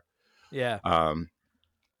 64. Yeah.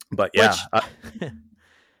 But yeah.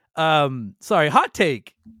 Sorry, hot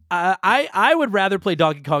take. I would rather play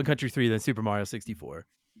Donkey Kong Country 3 than Super Mario 64.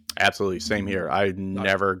 Absolutely, same here.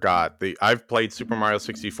 I've played Super Mario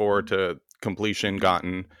 64 to completion,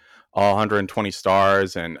 gotten all 120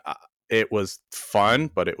 stars, and it was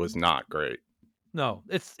fun, but it was not great. No,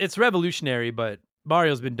 it's revolutionary, but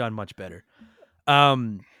Mario's been done much better.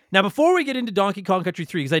 Now, before we get into Donkey Kong Country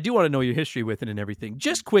 3, because I do want to know your history with it and everything,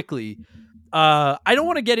 just quickly, I don't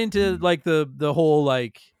want to get into like the whole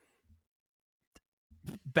like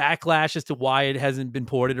backlash as to why it hasn't been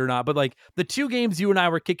ported or not, but like the two games you and I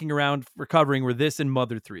were kicking around for covering were this and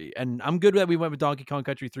Mother 3, and I'm good that we went with Donkey Kong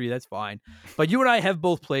Country 3, that's fine, but you and I have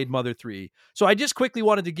both played Mother 3, so I just quickly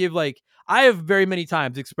wanted to give, like, I have very many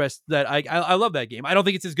times expressed that I love that game. I don't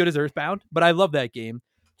think it's as good as Earthbound, but I love that game.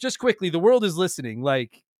 Just quickly, the world is listening,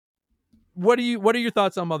 like, what are your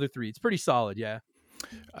thoughts on Mother 3? It's pretty solid, yeah.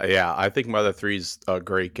 Yeah, I think Mother 3's a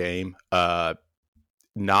great game.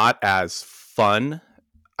 Not as fun,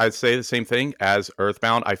 I'd say the same thing as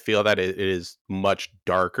Earthbound. I feel that it is much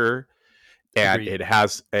darker and Agreed. it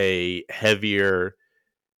has a heavier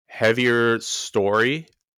story.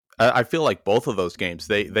 I feel like both of those games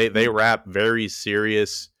they wrap very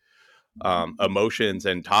serious emotions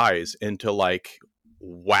and ties into like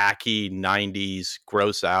wacky 90s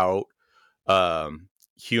gross out um,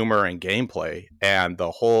 humor and gameplay, and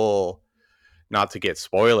the whole, not to get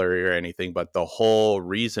spoilery or anything, but the whole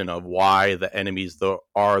reason of why the enemies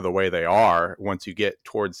are the way they are once you get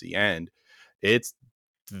towards the end, it's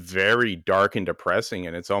very dark and depressing,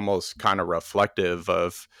 and it's almost kind of reflective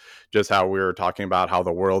of just how we were talking about how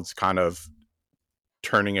the world's kind of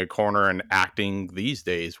turning a corner and acting these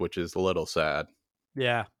days, which is a little sad.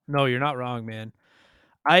 Yeah. No, you're not wrong, man.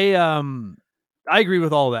 I agree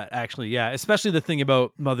with all that actually. Yeah, especially the thing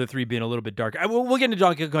about Mother 3 being a little bit dark. We'll get into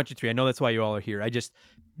Donkey Kong Country 3. I know that's why you all are here.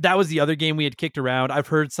 That was the other game we had kicked around. I've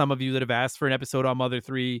heard some of you that have asked for an episode on Mother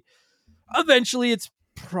 3. Eventually it's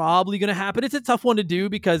probably going to happen. It's a tough one to do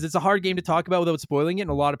because it's a hard game to talk about without spoiling it,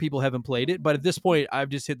 and a lot of people haven't played it, but at this point I've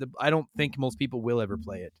just I don't think most people will ever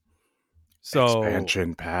play it. So,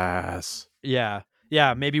 Expansion pass. yeah.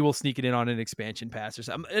 Yeah, maybe we'll sneak it in on an expansion pass or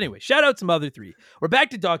something. Anyway, shout out to Mother 3. We're back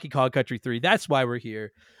to Donkey Kong Country 3. That's why we're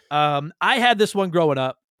here. I had this one growing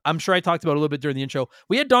up. I'm sure I talked about it a little bit during the intro.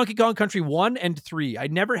 We had Donkey Kong Country 1 and 3. I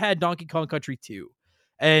never had Donkey Kong Country 2.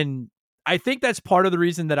 And I think that's part of the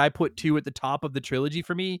reason that I put 2 at the top of the trilogy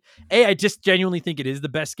for me. A, I just genuinely think it is the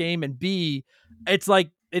best game, and B, it's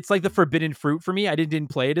like the forbidden fruit for me. I didn't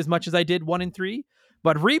play it as much as I did 1 and 3.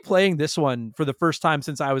 But replaying this one for the first time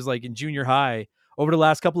since I was like in junior high over the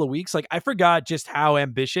last couple of weeks, like I forgot just how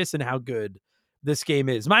ambitious and how good this game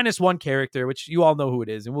is. Minus one character, which you all know who it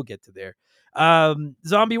is, and we'll get to there.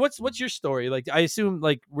 Zombie, what's your story? Like, I assume,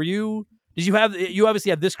 like, you obviously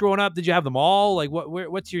had this growing up? Did you have them all? Like,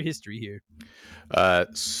 what's your history here?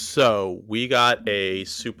 So we got a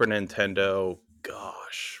Super Nintendo,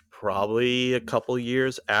 gosh, probably a couple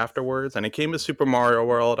years afterwards, and it came to Super Mario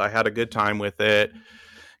World. I had a good time with it.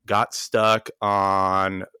 Got stuck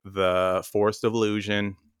on the Forest of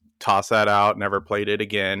Illusion, tossed that out, never played it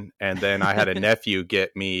again. And then I had a nephew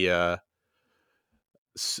get me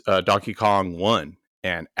Donkey Kong 1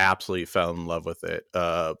 and absolutely fell in love with it.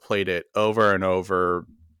 Played it over and over,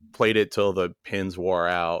 played it till the pins wore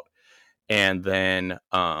out. And then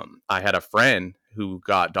I had a friend who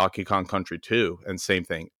got Donkey Kong Country 2, and same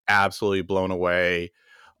thing, absolutely blown away.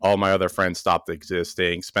 All my other friends stopped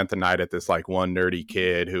existing. Spent the night at this like one nerdy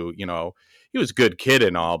kid who, he was a good kid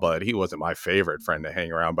and all, but he wasn't my favorite friend to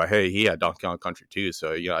hang around. But hey, he had Donkey Kong Country 2,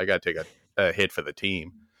 so I got to take a hit for the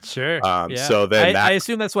team. Sure. Yeah. So then I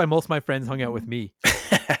assume that's why most of my friends hung out with me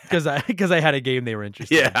because I had a game they were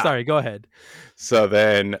interested in. Yeah. Sorry, go ahead. So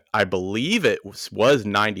then I believe it was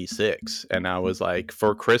 96, and I was like,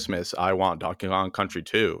 for Christmas, I want Donkey Kong Country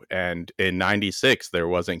 2. And in 96, there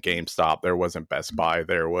wasn't GameStop, there wasn't Best Buy,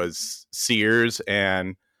 there was Sears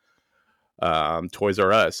and Toys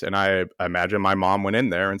R Us. And I imagine my mom went in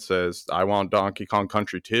there and says, I want Donkey Kong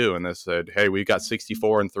Country 2. And they said, hey, we got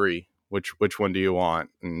 64 and 3. Which one do you want?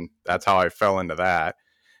 And that's how I fell into that.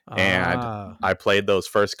 And I played those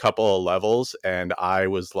first couple of levels, and I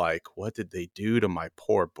was like, what did they do to my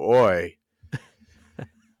poor boy?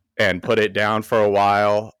 And put it down for a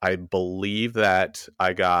while. I believe that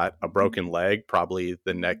I got a broken leg probably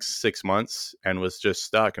the next 6 months and was just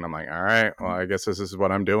stuck. And I'm like, all right, well, I guess this is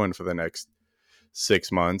what I'm doing for the next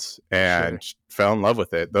 6 months, and fell in love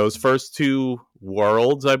with it. Those first 2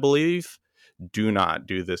 worlds, I believe, do not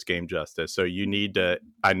do this game justice. So you need to,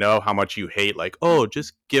 I know how much you hate, like, oh,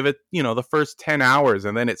 just give it, the first 10 hours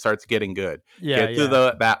and then it starts getting good. Get through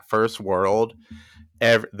that first world,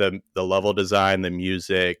 the level design, the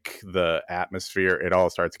music, the atmosphere, it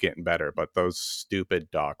all starts getting better. But those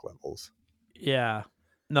stupid dock levels. Yeah.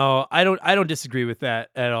 No, I don't disagree with that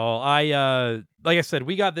at all. Like I said,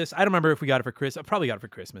 we got this. I don't remember if we got it for Christmas. I probably got it for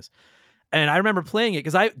Christmas. And I remember playing it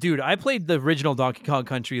because I played the original Donkey Kong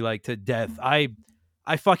Country like to death. I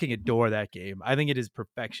fucking adore that game. I think it is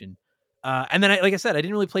perfection. And then, like I said, I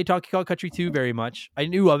didn't really play Donkey Kong Country 2 very much. I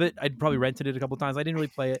knew of it. I'd probably rented it a couple times. I didn't really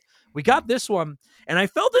play it. We got this one, and I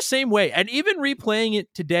felt the same way. And even replaying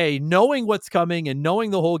it today, knowing what's coming and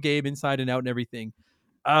knowing the whole game inside and out and everything,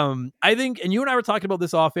 I think, and you and I were talking about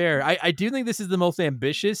this off air, I do think this is the most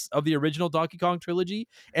ambitious of the original Donkey Kong trilogy,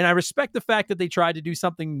 and I respect the fact that they tried to do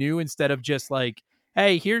something new instead of just like,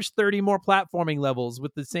 hey, here's 30 more platforming levels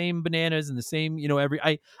with the same bananas and the same,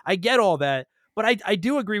 I get all that, but I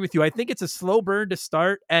do agree with you. I think it's a slow burn to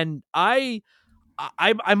start, and I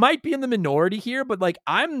might be in the minority here, but like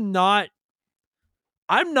I'm not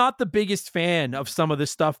the biggest fan of some of the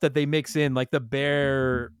stuff that they mix in, like the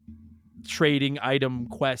bear trading item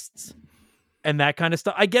quests. and that kind of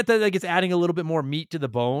stuff. I get that like it's adding a little bit more meat to the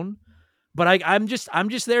bone, but I'm just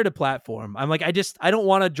there to platform. I'm like, I don't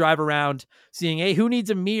want to drive around seeing, hey, who needs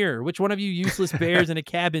a mirror? Which one of you useless bears in a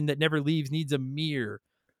cabin that never leaves needs a mirror?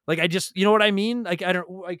 Like, you know what I mean? Like, I don't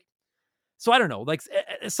like, so I don't know, like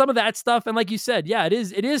some of that stuff. And like you said, yeah, it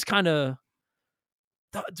is kind of,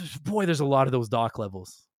 boy, there's a lot of those dock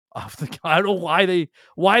levels. Off the, I don't know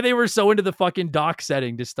why they were so into the fucking dock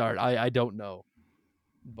setting to start. I don't know,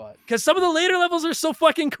 but because some of the later levels are so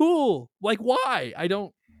fucking cool. Like, why? I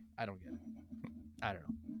don't get it. I don't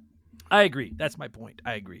know. I agree. That's my point.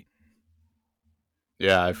 I agree.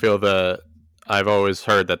 Yeah, I feel I've always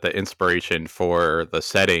heard that the inspiration for the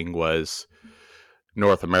setting was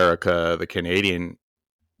North America, the Canadian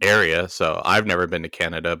area. So I've never been to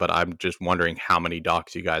Canada, but I'm just wondering how many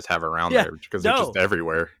docks you guys have around there, because they're just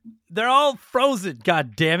everywhere. They're all frozen.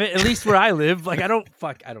 God damn it. At least where I live. Like, I don't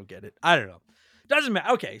get it. I don't know. Doesn't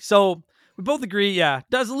matter. Okay. So we both agree. Yeah.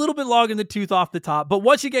 Does a little bit long in the tooth off the top, but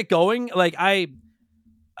once you get going, like I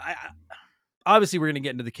obviously we're going to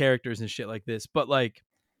get into the characters and shit like this, but like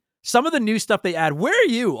some of the new stuff they add, where are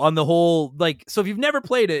you on the whole, like, so if you've never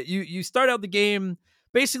played it, you start out the game,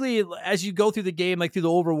 basically as you go through the game, like through the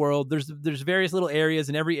overworld, there's various little areas.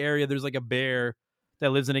 In every area there's like a bear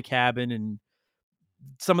that lives in a cabin, and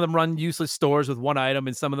some of them run useless stores with one item,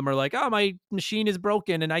 and some of them are like, oh, my machine is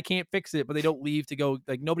broken and I can't fix it, but they don't leave to go,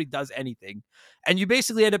 like, nobody does anything. And you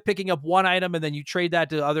basically end up picking up one item, and then you trade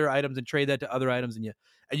that to other items and trade that to other items, and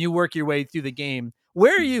you work your way through the game.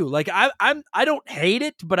 Where are you? Like, I don't hate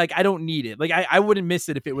it, but like I don't need it. Like I wouldn't miss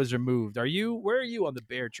it if it was removed. Where are you on the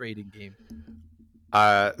bear trading game?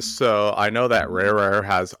 So I know that Rare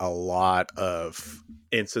has a lot of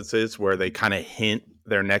instances where they kind of hint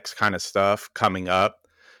their next kind of stuff coming up.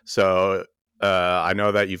 So I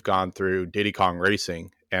know that you've gone through Diddy Kong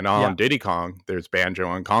Racing, and on Diddy Kong, there's Banjo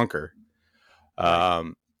and Conquer.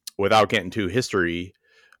 Without getting too history,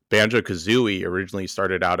 Banjo-Kazooie originally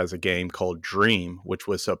started out as a game called Dream, which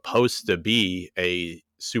was supposed to be a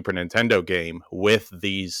Super Nintendo game with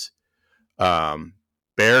these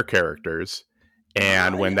bear characters.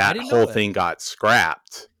 And when that whole thing got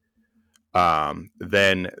scrapped,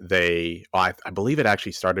 then I believe it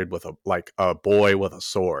actually started with a boy with a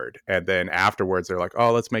sword, and then afterwards they're like,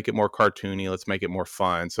 oh, let's make it more cartoony, let's make it more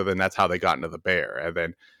fun. So then that's how they got into the bear. And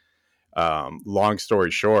then long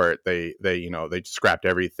story short, they scrapped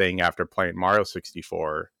everything after playing Mario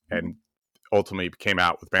 64 and ultimately came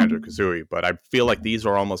out with Banjo-Kazooie. But I feel like these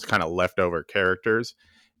are almost kind of leftover characters,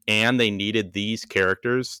 and they needed these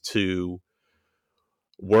characters to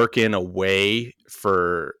work in a way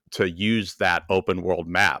to use that open world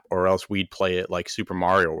map, or else we'd play it like Super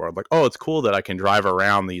Mario World. Like, oh, it's cool that I can drive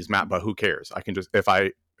around these map, but who cares? I can just, if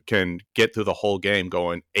I can get through the whole game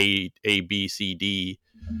going A, B, C, D,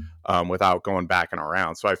 without going back and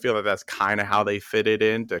around. So I feel that that's kind of how they fit it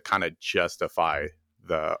in to kind of justify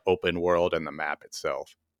the open world and the map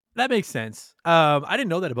itself. That makes sense. I didn't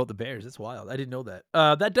know that about the bears. It's wild. I didn't know that.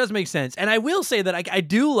 That does make sense. And I will say that I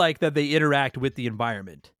do like that they interact with the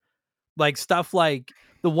environment. Like stuff like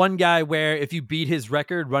the one guy where if you beat his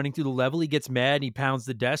record running through the level, he gets mad and he pounds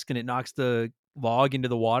the desk and it knocks the log into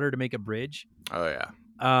the water to make a bridge. Oh yeah.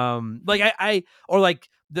 Like or like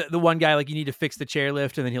the one guy, like you need to fix the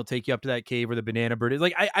chairlift and then he'll take you up to that cave where the banana bird is.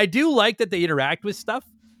 Like I do like that they interact with stuff.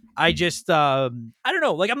 I just I don't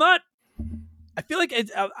know. Like I feel like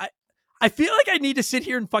I feel like I need to sit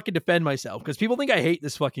here and fucking defend myself because people think I hate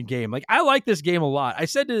this fucking game. Like, I like this game a lot. I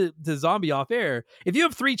said to Zombie off air, if you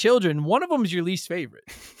have 3 children, one of them is your least favorite.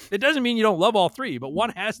 It doesn't mean you don't love all 3, but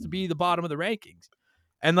one has to be the bottom of the rankings.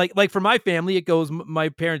 And like for my family, it goes my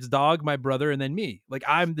parents' dog, my brother, and then me. Like,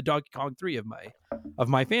 I'm the Donkey Kong 3 of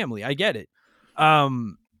my family. I get it.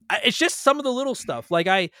 It's just some of the little stuff. Like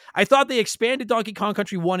I thought they expanded Donkey Kong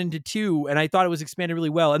Country 1 into 2, and I thought it was expanded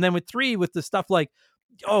really well. And then with 3, with the stuff like,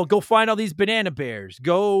 oh, go find all these banana bears,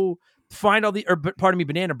 go find all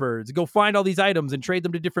banana birds, go find all these items and trade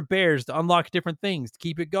them to different bears to unlock different things to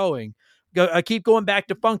keep it going. Keep going back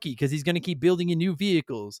to Funky because he's going to keep building you new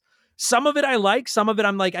vehicles. Some of it I like, some of it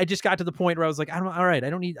I'm like, I just got to the point where I was like, all right, I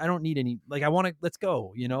don't need any, like, I want to, let's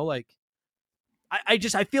go, like, I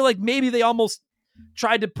feel like maybe they almost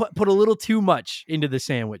tried to put a little too much into the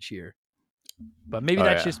sandwich here, but maybe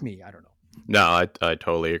that's just me. I don't know. No, I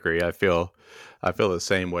totally agree. I feel the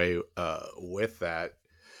same way with that,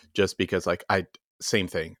 just because like same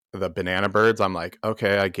thing. The banana birds, I'm like,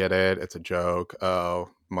 okay, I get it. It's a joke. Oh,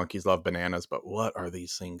 monkeys love bananas, but what are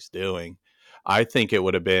these things doing? I think it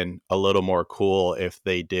would have been a little more cool if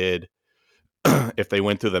they did, if they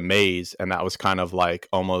went through the maze and that was kind of like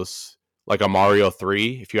almost like a Mario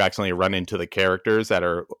 3, if you accidentally run into the characters that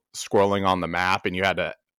are scrolling on the map and you had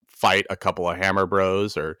to fight a couple of Hammer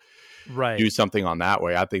Bros or Right. do something on that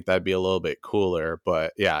way, I think that'd be a little bit cooler.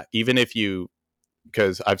 But yeah, even if you,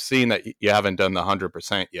 because I've seen that you haven't done the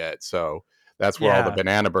 100% yet, so that's where all the Yeah.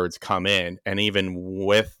 banana birds come in. And even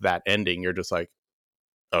with that ending, you're just like,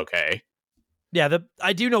 okay, Yeah,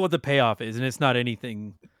 I do know what the payoff is, and it's not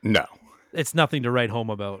anything. no, It's nothing to write home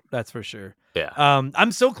about. That's for sure. yeah.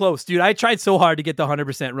 I'm so close, dude. I tried so hard to get the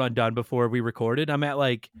 100% run done before we recorded. I'm at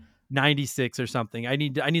like 96 or something. I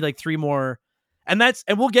need like 3 more, and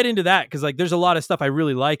we'll get into that because like there's a lot of stuff I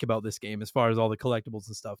really like about this game as far as all the collectibles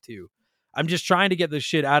and stuff too. I'm just trying to get this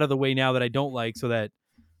shit out of the way now that I don't like, so that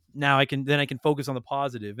now I can focus on the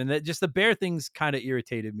positive. And that just the bear things kind of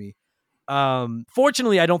irritated me.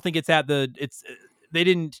 Fortunately, I don't think they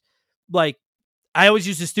didn't like. I always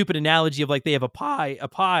use a stupid analogy of like they have a pie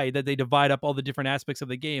that they divide up all the different aspects of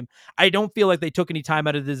the game. I don't feel like they took any time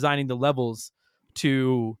out of designing the levels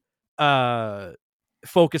to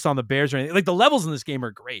focus on the bears or anything. Like the levels in this game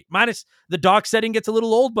are great. Minus the dock setting gets a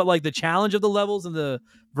little old, but like the challenge of the levels and the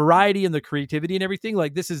variety and the creativity and everything,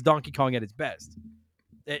 like this is Donkey Kong at its best.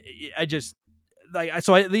 I just like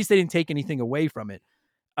so at least they didn't take anything away from it.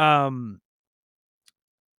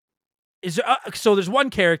 Is there, so there's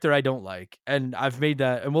one character I don't like, and I've made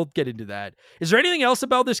that, and we'll get into that. Is there anything else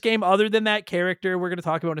about this game other than that character we're going to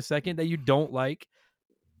talk about in a second that you don't like?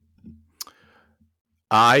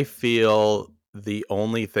 I feel the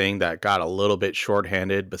only thing that got a little bit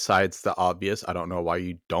shorthanded, besides the obvious, I don't know why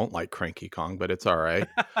you don't like Cranky Kong, but it's all right,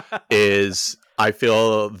 is I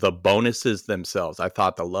feel the bonuses themselves. I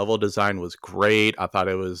thought the level design was great. I thought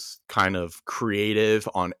it was kind of creative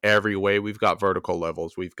on every way. We've got vertical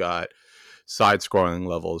levels. We've got side-scrolling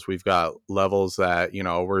levels. We've got levels that,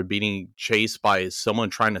 we're being chased by someone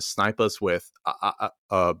trying to snipe us with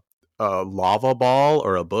a lava ball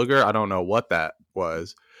or a booger. I don't know what that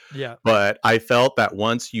was. Yeah. But I felt that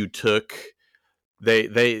once you took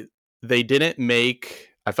they didn't make,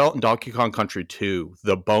 I felt in Donkey Kong Country 2,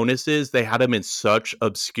 the bonuses, they had them in such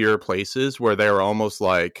obscure places where they were almost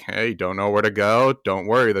like, hey, don't know where to go? Don't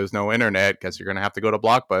worry, there's no internet. Guess you're going to have to go to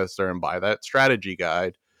Blockbuster and buy that strategy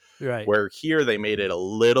guide. Right. Where here they made it a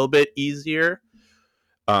little bit easier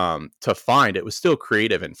to find. It was still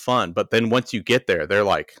creative and fun. But then once you get there, they're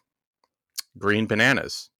like, green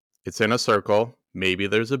bananas. It's in a circle. Maybe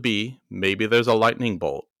there's a bee. Maybe there's a lightning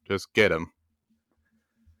bolt. Just get them.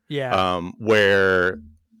 Yeah. Where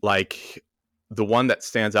like the one that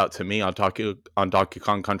stands out to me on Donkey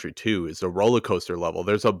Kong Country 2 is a roller coaster level.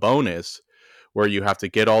 There's a bonus where you have to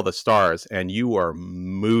get all the stars and you are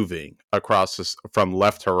moving across from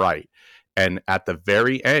left to right. And at the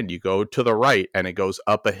very end, you go to the right and it goes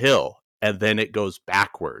up a hill and then it goes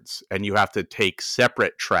backwards and you have to take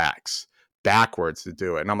separate tracks backwards to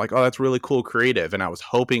do it. And I'm like, oh, that's really cool, creative. And I was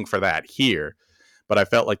hoping for that here, but I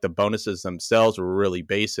felt like the bonuses themselves were really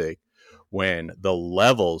basic when the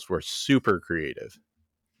levels were super creative.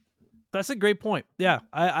 That's a great point. Yeah.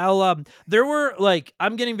 I'll there were like,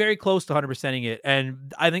 I'm getting very close to 100%ing it.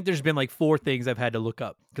 And I think there's been like 4 things I've had to look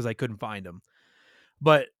up because I couldn't find them.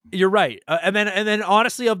 But you're right. And then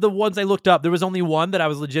honestly, of the ones I looked up, there was only one that I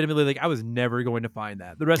was legitimately like, I was never going to find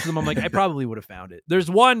that. The rest of them, I'm like, I probably would have found it. There's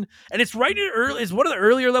one, and it's right early. It's one of the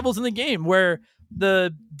earlier levels in the game where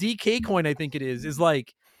the DK coin, I think it is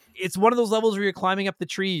like, it's one of those levels where you're climbing up the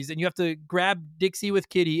trees and you have to grab Dixie with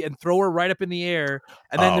Kitty and throw her right up in the air.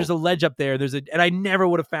 And then there's a ledge up there. And I never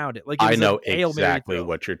would have found it. Like, it was I know exactly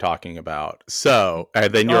what you're talking about. So,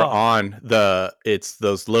 and then you're on it's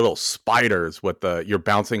those little spiders with you're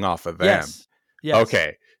bouncing off of them. Yes.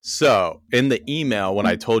 Okay. So in the email, when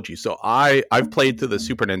I told you, so I've played through the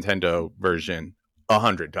Super Nintendo version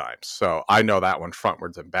 100 times. So I know that one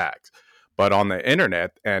frontwards and backs, but on the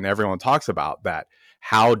internet, and everyone talks about that,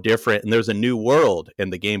 how different, and there's a new world in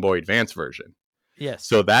the Game Boy Advance version. Yes.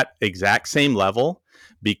 So that exact same level,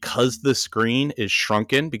 because the screen is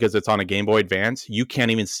shrunken because it's on a Game Boy Advance, you can't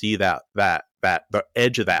even see that the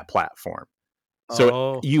edge of that platform.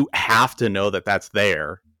 So you have to know that that's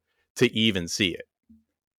there to even see it.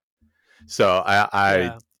 So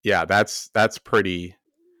that's pretty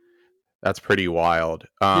wild.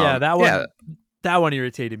 That one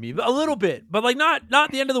irritated me a little bit, but like not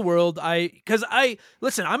the end of the world. I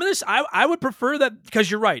would prefer that, because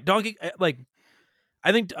you're right. Donkey, like,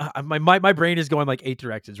 I think my brain is going like 8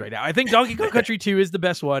 directions right now. I think Donkey Kong Country 2 is the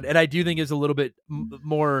best one, and I do think it's a little bit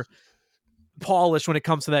more polished when it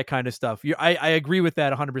comes to that kind of stuff. I agree with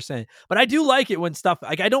that 100%. But I do like it when stuff,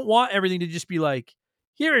 like, I don't want everything to just be like,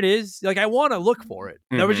 here it is. Like, I want to look for it.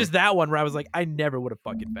 There was just that one where I was like, I never would have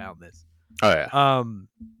fucking found this. Oh yeah.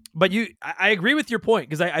 But I agree with your point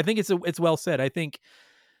because I think it's well said. I think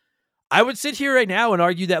I would sit here right now and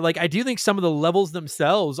argue that like I do think some of the levels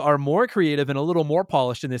themselves are more creative and a little more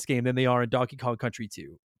polished in this game than they are in Donkey Kong Country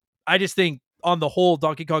 2. I just think on the whole,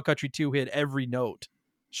 Donkey Kong Country 2 hit every note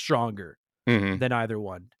stronger Mm-hmm. than either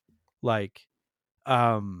one. Like,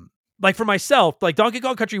 like for myself, like Donkey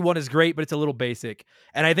Kong Country 1 is great, but it's a little basic.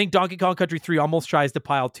 And I think Donkey Kong Country 3 almost tries to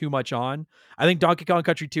pile too much on. I think Donkey Kong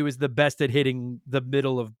Country 2 is the best at hitting the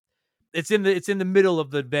middle of it's in the middle of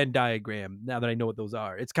the Venn diagram. Now that I know what those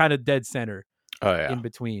are, it's kind of dead center Oh yeah. in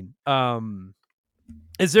between.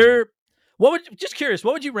 Is there? What would just curious?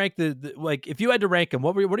 What would you rank the like if you had to rank them?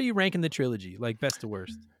 What are you ranking the trilogy like best to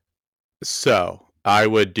worst? So I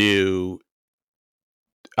would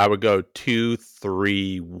go 2,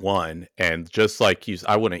 3, 1, and just like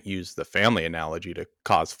I wouldn't use the family analogy to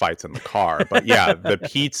cause fights in the car, but yeah, the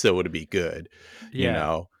pizza would be good. You Yeah,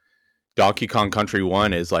 know, Donkey Kong Country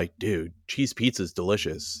 1 is like, dude, cheese pizza is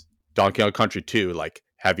delicious. Donkey Kong Country 2, like,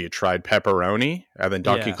 have you tried pepperoni? And then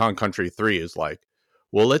Donkey yeah, Kong Country 3 is like,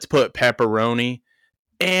 well, let's put pepperoni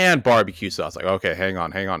and barbecue sauce. Like, okay, hang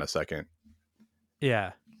on a second.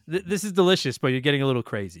 yeah. This is delicious, but you're getting a little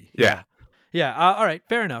crazy. Yeah. Yeah. All right.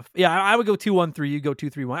 Fair enough. Yeah. I would go 2-1-3. You go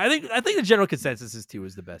 2-3-1. I think the general consensus is 2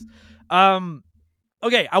 is the best.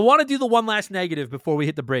 Okay. I want to do the one last negative before we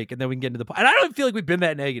hit the break, and then we can get into the. And I don't feel like we've been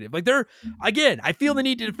that negative. Like again, I feel the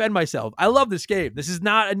need to defend myself. I love this game. This is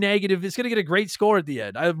not a negative. It's gonna get a great score at the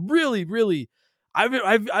end. I really, really.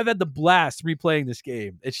 I've had the blast replaying this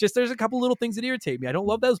game. It's just there's a couple little things that irritate me. I don't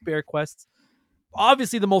love those bear quests.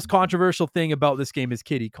 Obviously, the most controversial thing about this game is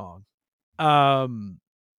Kiddy Kong. I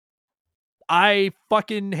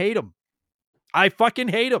fucking hate him.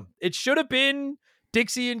 It should have been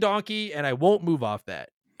Dixie and Donkey, and I won't move off that.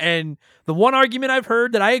 And the one argument I've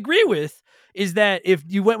heard that I agree with is that if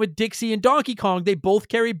you went with Dixie and Donkey Kong, they both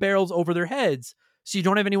carry barrels over their heads, so you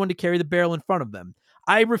don't have anyone to carry the barrel in front of them.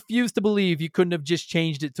 I refuse to believe you couldn't have just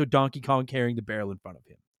changed it to Donkey Kong carrying the barrel in front of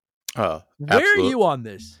him. Where are you on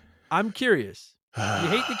this? I'm curious. You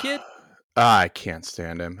hate the kid? I can't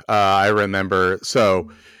stand him. I remember,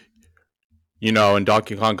 so, in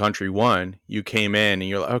Donkey Kong Country 1, you came in and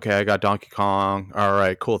you're like, okay, I got Donkey Kong. All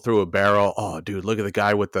right, cool. Through a barrel. Oh, dude, look at the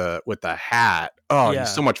guy with the hat. Oh, Yeah.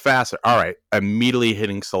 he's so much faster. All right, immediately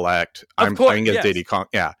hitting select. I'm course, playing as yes. Diddy Kong.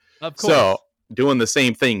 Yeah. Of course. So, doing the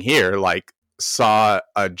same thing here, like, saw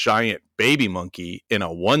a giant baby monkey in a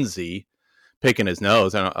onesie picking his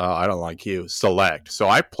nose, and I don't like you. Select. So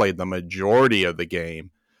I played the majority of the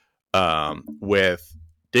game with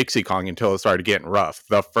Dixie Kong until it started getting rough.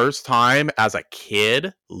 The first time as a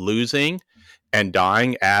kid losing and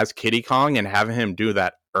dying as Kiddy Kong and having him do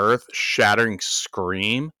that earth-shattering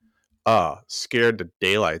scream, scared the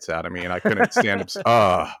daylights out of me, and I couldn't stand him.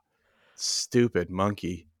 Stupid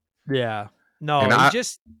monkey. Yeah. No, And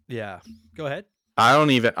yeah. Go ahead. I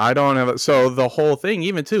don't have it. So the whole thing,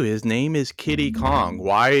 even too, his name is Kiddy Kong.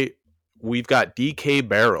 Why? We've got DK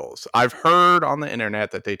barrels. I've heard on the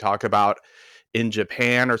internet that they talk about in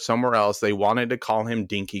Japan or somewhere else, they wanted to call him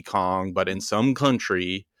Dinky Kong, but in some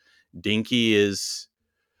country, Dinky is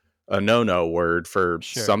a no-no word for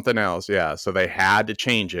something else. Yeah. So they had to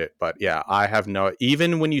change it. But yeah,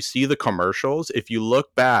 even when you see the commercials, if you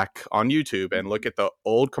look back on YouTube and look at the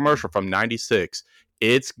old commercial from 96,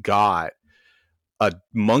 it's got a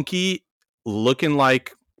monkey looking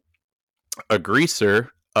like a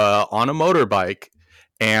greaser on a motorbike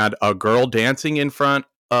and a girl dancing in front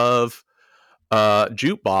of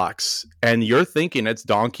jukebox, and you're thinking it's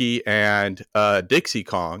Donkey and Dixie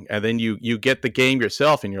Kong, and then you get the game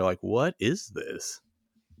yourself and you're like, what is this?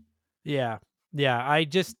 Yeah. I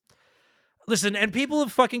just listen, and people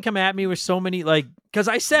have fucking come at me with so many because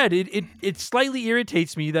I said it slightly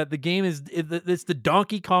irritates me that the game it's the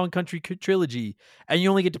Donkey Kong Country trilogy, and you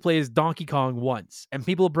only get to play as Donkey Kong once, and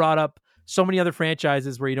people have brought up so many other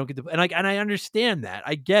franchises where you don't get to, and I understand that,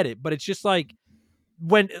 I get it, but it's just like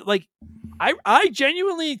when I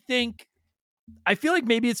genuinely think. I feel like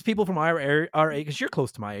maybe it's people from our age, because you're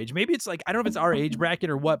close to my age. Maybe it's like, I don't know if it's our age bracket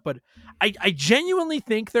or what, but I genuinely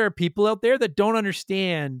think there are people out there that don't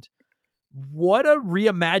understand what a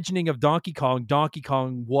reimagining of Donkey Kong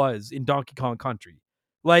was in Donkey Kong Country.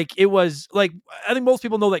 Like, it was like, I think most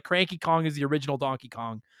people know that Cranky Kong is the original Donkey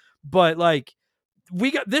Kong, but like,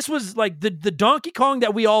 this was like the Donkey Kong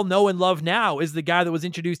that we all know and love now is the guy that was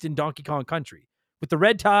introduced in Donkey Kong Country with the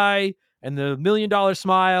red tie and the $1 million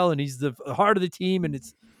smile, and he's the heart of the team, and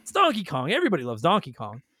it's Donkey Kong. Everybody loves Donkey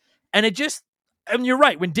Kong. And it just, And you're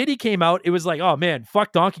right. When Diddy came out, it was like, oh man,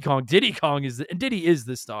 fuck Donkey Kong. Diddy is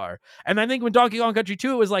the star. And I think when Donkey Kong Country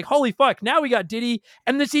 2, it was like, holy fuck, now we got Diddy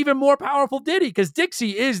and this even more powerful Diddy because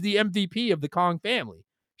Dixie is the MVP of the Kong family.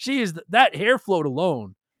 She is that hair float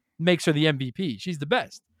alone makes her the MVP. She's the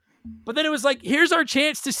best. But then it was like, here's our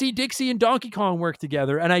chance to see Dixie and Donkey Kong work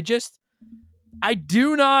together. And I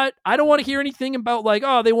don't want to hear anything about like,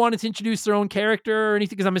 oh, they wanted to introduce their own character or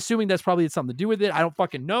anything, because I'm assuming that's probably something to do with it. I don't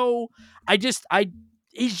fucking know. I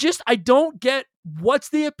don't get what's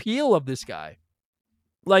the appeal of this guy.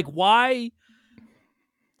 Like, why?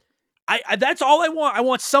 That's all I want. I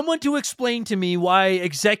want someone to explain to me why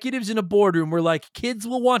executives in a boardroom were like, kids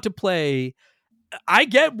will want to play. I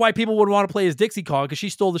get why people would want to play as Dixie Kong because she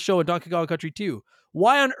stole the show in Donkey Kong Country 2.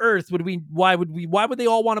 Why on earth would they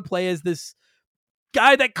all want to play as this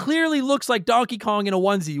guy that clearly looks like Donkey Kong in a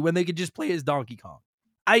onesie when they could just play as Donkey Kong?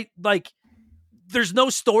 There's no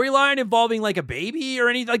storyline involving like a baby or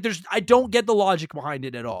anything. Like I don't get the logic behind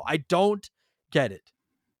it at all. I don't get it.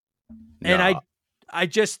 No. And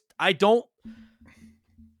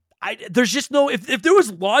there's just no, if there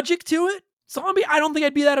was logic to it, Zombie, I don't think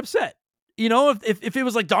I'd be that upset. You know, if it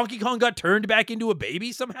was like Donkey Kong got turned back into a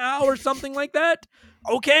baby somehow or something like that,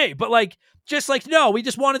 okay. But like, just like, no, we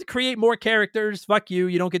just wanted to create more characters. Fuck you.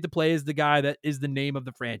 You don't get to play as the guy that is the name of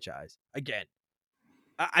the franchise. Again,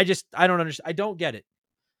 I don't understand. I don't get it.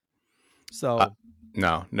 So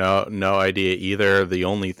no idea either. The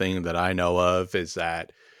only thing that I know of is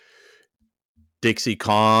that Dixie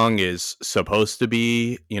Kong is supposed to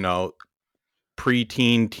be,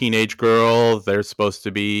 preteen teenage girl. They're supposed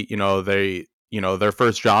to be, their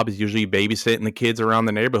first job is usually babysitting the kids around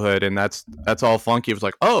the neighborhood, and that's all funky. It was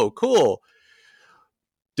like, oh, cool.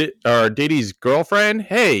 Diddy's girlfriend,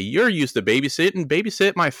 hey, you're used to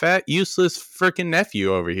babysit my fat, useless freaking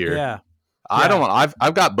nephew over here. Yeah.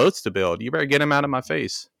 I've got boats to build. You better get him out of my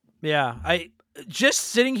face. Yeah. I just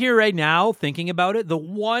sitting here right now thinking about it. The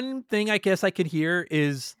one thing I guess I could hear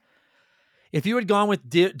is if you had gone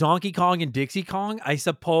with Donkey Kong and Dixie Kong, I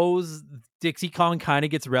suppose Dixie Kong kind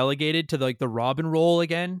of gets relegated to like the Robin role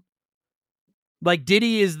again. Like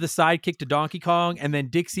Diddy is the sidekick to Donkey Kong, and then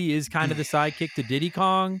Dixie is kind of the sidekick to Diddy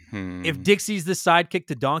Kong. If Dixie's the sidekick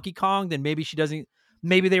to Donkey Kong, then maybe she doesn't.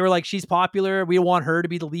 Maybe they were like, she's popular. We want her to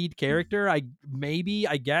be the lead character. I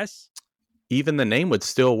guess. Even the name would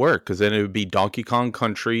still work because then it would be Donkey Kong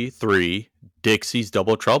Country 3, Dixie's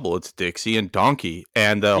Double Trouble. It's Dixie and Donkey,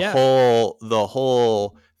 and the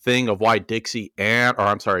whole thing of why Diddy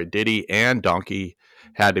and Donkey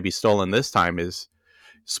had to be stolen this time is,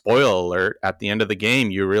 spoiler alert, at the end of the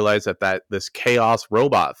game you realize that this chaos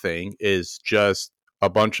robot thing is just a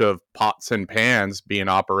bunch of pots and pans being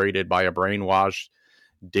operated by a brainwashed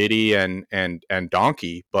Diddy and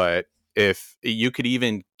Donkey. But if you could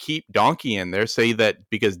even keep Donkey in there, say that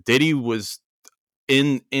because Diddy was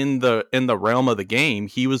in the realm of the game,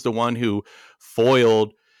 he was the one who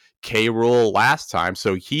foiled K. Rool last time,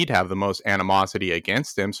 so he'd have the most animosity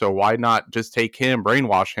against him. So why not just take him,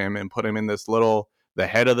 brainwash him, and put him in the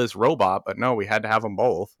head of this robot? But no, we had to have them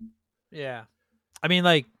both. Yeah. I mean,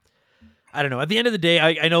 like, I don't know. At the end of the day,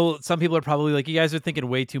 I know some people are probably like, you guys are thinking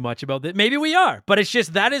way too much about this. Maybe we are, but it's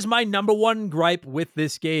just, that is my number one gripe with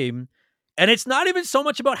this game. And it's not even so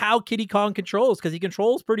much about how Kiddy Kong controls, because he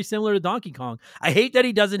controls pretty similar to Donkey Kong. I hate that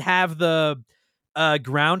he doesn't have the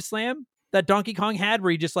ground slam that Donkey Kong had,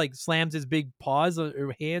 where he just like slams his big paws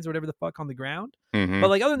or hands or whatever the fuck on the ground. Mm-hmm. But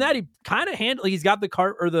like other than that, he kind of he's got the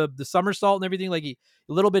cart or the somersault and everything. Like, he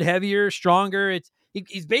a little bit heavier, stronger.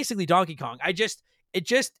 He's basically Donkey Kong.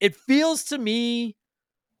 It feels to me.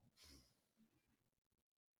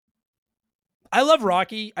 I love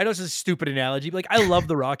Rocky. I know this is a stupid analogy, but like, I love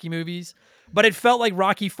the Rocky movies, but it felt like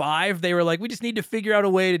Rocky 5. They were like, we just need to figure out a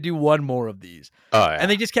way to do one more of these. Oh, yeah. And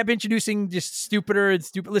they just kept introducing just stupider and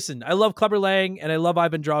stupid. Listen, I love Clubber Lang and I love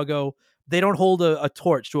Ivan Drago. They don't hold a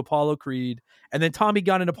torch to Apollo Creed. And then Tommy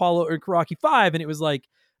Gunn in Rocky 5. And it was like,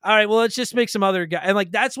 all right, well, let's just make some other guy. And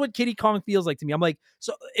like, that's what Kiddy Kong feels like to me. I'm like,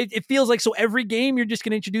 so it feels like, so every game you're just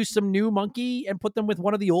going to introduce some new monkey and put them with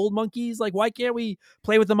one of the old monkeys. Like, why can't we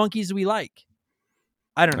play with the monkeys we like?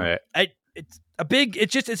 I don't know. Right. It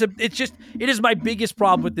is my biggest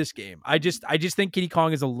problem with this game. I just think Kiddy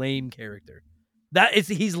Kong is a lame character.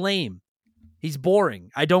 He's lame. He's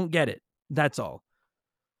boring. I don't get it. That's all.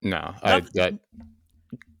 No, I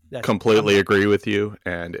completely agree with you.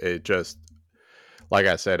 And it just, like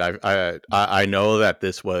I said, I know that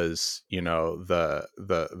this was,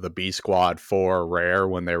 the B Squad 4 Rare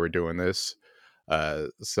when they were doing this.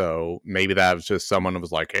 So maybe that was just someone who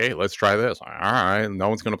was like, hey, let's try this. All right, no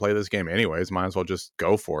one's going to play this game anyways. Might as well just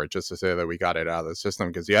go for it just to say that we got it out of the system.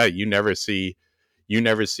 Because, yeah, you never see you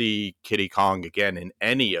never see Kiddy Kong again in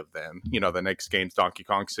any of them. The next game's Donkey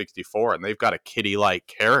Kong 64, and they've got a Kiddy-like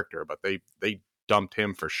character, but they dumped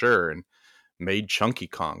him for sure and made Chunky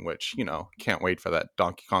Kong, which, can't wait for that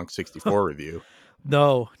Donkey Kong 64 review.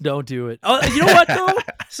 No, don't do it. You know what though?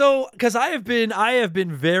 So, because I have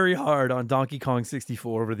been very hard on Donkey Kong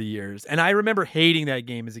 64 over the years, and I remember hating that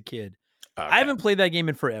game as a kid. Okay. I haven't played that game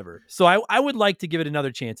in forever, so I would like to give it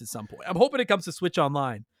another chance at some point. I'm hoping it comes to Switch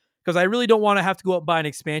Online, because I really don't want to have to go out and buy an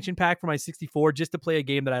expansion pack for my 64 just to play a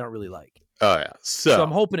game that I don't really like. Oh yeah, so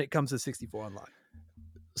I'm hoping it comes to 64 Online.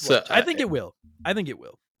 So I think it will.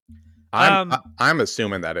 I'm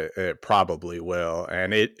assuming that it probably will,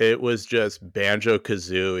 and it was just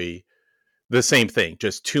Banjo-Kazooie, the same thing,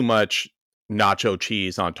 just too much nacho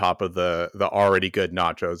cheese on top of the already good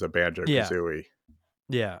nachos of Banjo-Kazooie.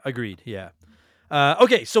 Yeah, agreed. Yeah.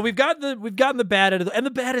 Okay, so we've gotten the bad out of and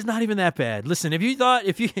the bad is not even that bad. Listen, if you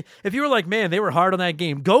were like, man, they were hard on that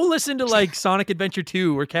game, go listen to like Sonic Adventure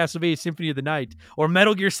 2 or Castlevania Symphony of the Night or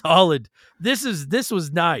Metal Gear Solid. This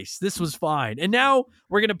was nice. This was fine. And now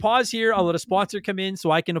we're gonna pause here. I'll let a sponsor come in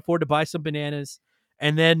so I can afford to buy some bananas,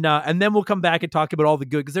 and then we'll come back and talk about all the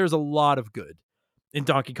good, because there's a lot of good in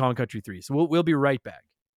Donkey Kong Country 3. So we'll be right back.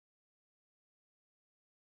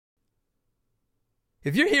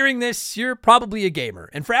 If you're hearing this, you're probably a gamer.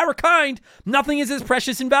 And for our kind, nothing is as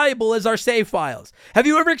precious and valuable as our save files. Have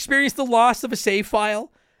you ever experienced the loss of a save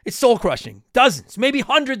file? It's soul-crushing. Dozens, maybe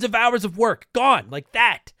hundreds of hours of work gone like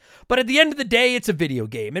that. But at the end of the day, it's a video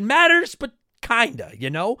game. It matters, but kinda,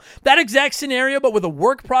 That exact scenario, but with a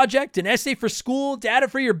work project, an essay for school, data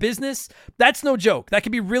for your business, that's no joke. That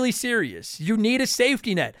can be really serious. You need a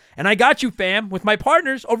safety net. And I got you, fam, with my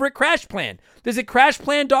partners over at CrashPlan. Visit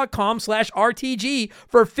CrashPlan.com/RTG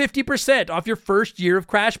for 50% off your first year of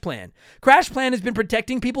CrashPlan. CrashPlan has been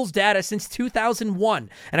protecting people's data since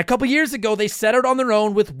 2001. And a couple years ago, they set out on their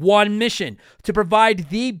own with one mission: to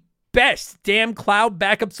provide the best damn cloud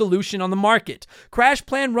backup solution on the market.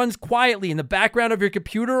 CrashPlan runs quietly in the background of your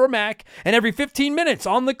computer or Mac, and every 15 minutes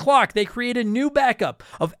on the clock, they create a new backup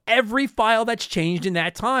of every file that's changed in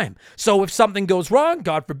that time. So if something goes wrong,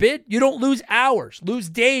 God forbid, you don't lose hours, lose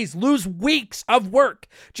days, lose weeks of work.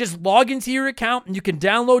 Just log into your account and you can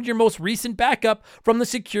download your most recent backup from the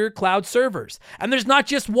secure cloud servers. And there's not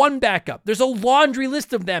just one backup. There's a laundry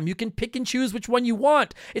list of them. You can pick and choose which one you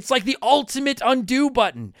want. It's like the ultimate undo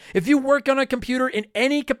button. If you work on a computer in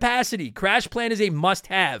any capacity, CrashPlan is a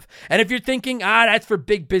must-have. And if you're thinking, that's for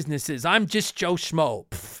big businesses, I'm just Joe Schmo.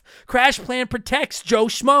 CrashPlan protects Joe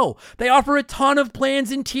Schmo. They offer a ton of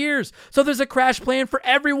plans and tiers. So there's a CrashPlan for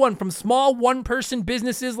everyone, from small one-person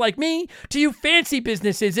businesses like me to you fancy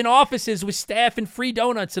businesses in offices with staff and free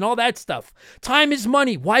donuts and all that stuff. Time is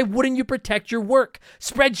money. Why wouldn't you protect your work?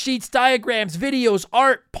 Spreadsheets, diagrams, videos,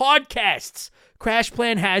 art, podcasts.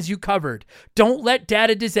 CrashPlan has you covered. Don't let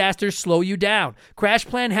data disasters slow you down.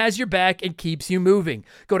 CrashPlan has your back and keeps you moving.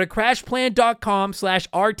 Go to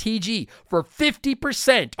CrashPlan.com/RTG for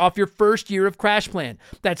 50% off your first year of CrashPlan.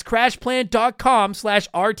 That's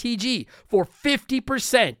CrashPlan.com/RTG for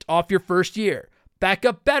 50% off your first year. Back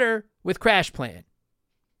up better with CrashPlan.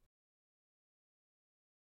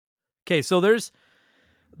 Okay, so there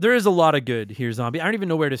is a lot of good here, Zombie. I don't even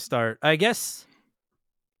know where to start. I guess...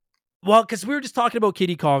 Well, because we were just talking about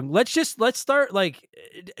Kiddy Kong. Let's start,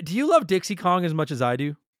 do you love Dixie Kong as much as I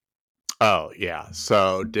do? Oh, yeah.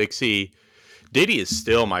 So Diddy is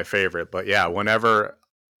still my favorite. But yeah, whenever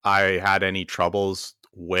I had any troubles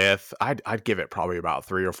with, I'd give it probably about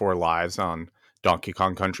 3 or 4 lives on Donkey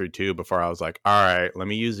Kong Country 2 before I was like, all right, let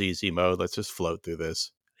me use easy mode. Let's just float through this.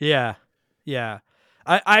 Yeah. Yeah.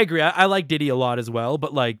 I agree. I like Diddy a lot as well.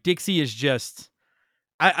 But Dixie is just...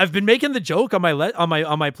 I've been making the joke on my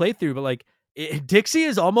playthrough, but Dixie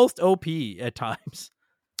is almost OP at times.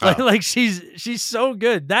 She's so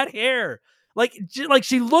good. That hair,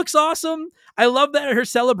 she looks awesome. I love that her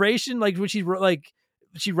celebration, when she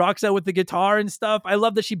rocks out with the guitar and stuff. I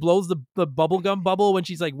love that she blows the bubblegum bubble when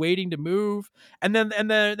she's waiting to move, and then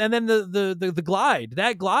the glide.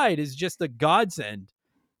 That glide is just a godsend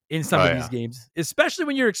in some of these games, especially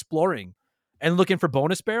when you're exploring and looking for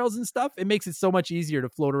bonus barrels and stuff. It makes it so much easier to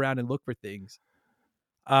float around and look for things.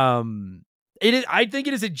 I think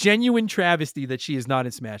it is a genuine travesty that she is not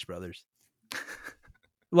in Smash Brothers.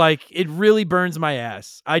 It really burns my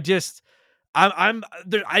ass. I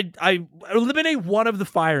eliminate one of the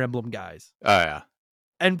Fire Emblem guys. Oh yeah.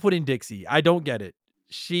 And put in Dixie. I don't get it.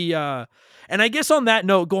 She, and I guess on that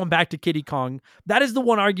note, going back to Kiddy Kong, that is the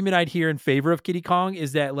one argument I'd hear in favor of Kiddy Kong,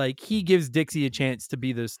 is that he gives Dixie a chance to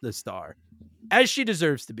be the star, as she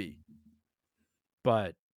deserves to be.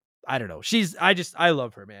 But I don't know. I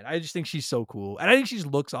love her, man. I just think she's so cool. And I think she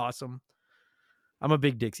looks awesome. I'm a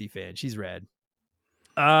big Dixie fan. She's rad.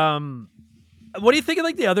 What do you think of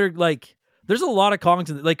like the other, like, there's a lot of Kongs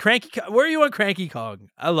in like where are you on Cranky Kong?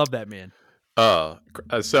 I love that man.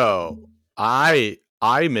 So I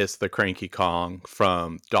miss the Cranky Kong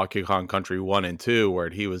from Donkey Kong Country 1 and 2, where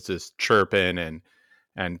he was just chirping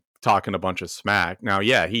and talking a bunch of smack. Now,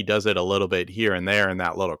 yeah, he does it a little bit here and there in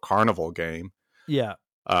that little carnival game. Yeah.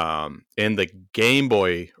 In the Game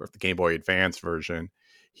Boy or the Game Boy Advance version,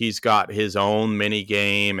 he's got his own mini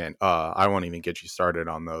game, and I won't even get you started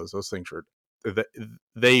on those. Those things were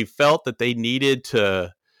they felt that they needed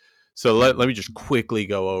to. So let me just quickly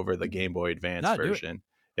go over the Game Boy Advance version.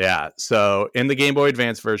 Yeah. So in the Game Boy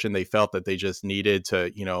Advance version, they felt that they just needed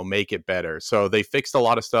to, make it better. So they fixed a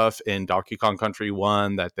lot of stuff in Donkey Kong Country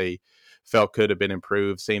 1 that they felt could have been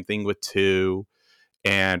improved. Same thing with 2.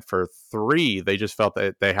 And for 3, they just felt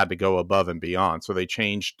that they had to go above and beyond. So they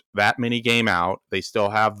changed that mini game out. They still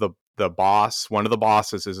have the boss. One of the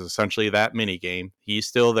bosses is essentially that mini game. He's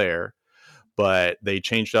still there, but they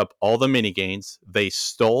changed up all the mini games. They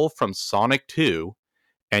stole from Sonic 2,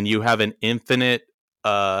 and you have an infinite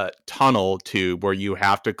tunnel tube where you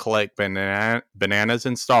have to collect bananas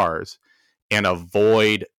and stars and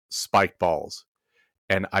avoid spike balls.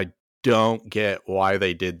 And I don't get why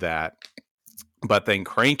they did that. But then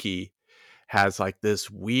Cranky has like this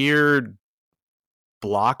weird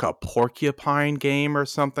block a porcupine game or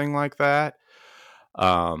something like that.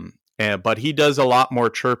 But he does a lot more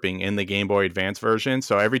chirping in the Game Boy Advance version.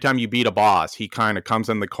 So every time you beat a boss, he kind of comes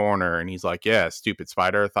in the corner and he's like, "Yeah, stupid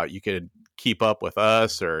spider, thought you could keep up with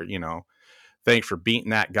us, or thanks for beating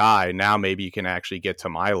that guy. Now maybe you can actually get to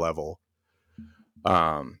my level."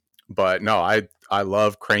 But no, I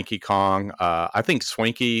love Cranky Kong. I think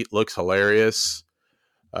Swanky looks hilarious.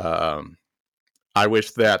 I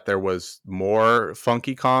wish that there was more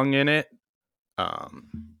Funky Kong in it.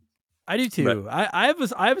 I do too. I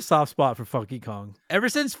have a soft spot for Funky Kong. Ever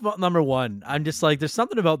since number 1, I'm just like, there's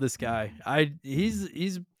something about this guy. He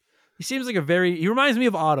seems like he reminds me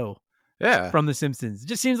of Otto. Yeah. From The Simpsons. It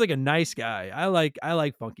just seems like a nice guy. I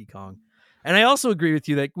like Funky Kong. And I also agree with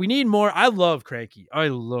you that we need more. I love Cranky.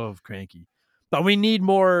 But we need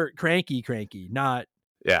more Cranky, not,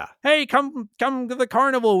 yeah, hey, come to the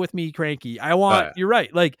carnival with me, Cranky. I want, you're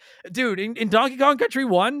right. Like, dude, in Donkey Kong Country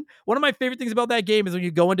 1, one of my favorite things about that game is when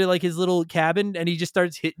you go into like his little cabin and he just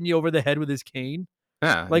starts hitting you over the head with his cane.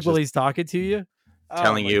 Yeah. Like while he's talking to you.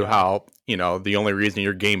 Telling you how, the only reason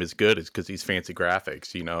your game is good is because these fancy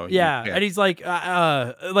graphics, Yeah. And he's like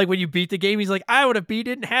when you beat the game, he's like, I would have beat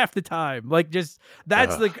it in half the time. Like, just,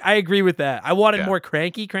 that's I agree with that. I wanted more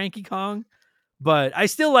Cranky Kong. But I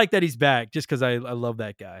still like that he's back just because I love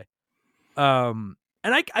that guy. And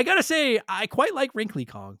I gotta say, I quite like Wrinkly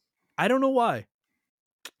Kong. I don't know why.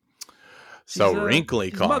 So Wrinkly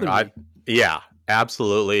Kong, yeah,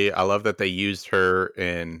 absolutely. I love that they used her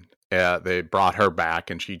in. They brought her back,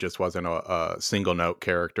 and she just wasn't a single note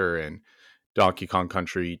character in Donkey Kong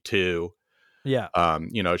Country 2. Yeah.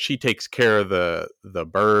 She takes care of the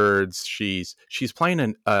birds. She's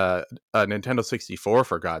playing a Nintendo 64,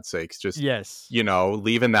 for God's sakes. Just, yes.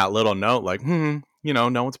 Leaving that little note like, no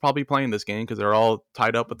one's probably playing this game because they're all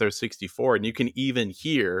tied up with their 64. And you can even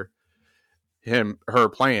hear her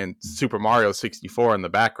playing Super Mario 64 in the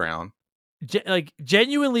background. Like,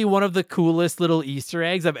 genuinely one of the coolest little Easter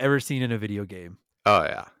eggs I've ever seen in a video game. Oh,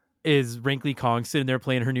 yeah. Is Wrinkly Kong sitting there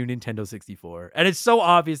playing her new Nintendo 64. And it's so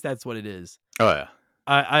obvious that's what it is. Oh, yeah.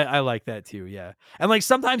 I like that too, yeah. And like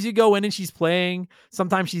sometimes you go in and she's playing,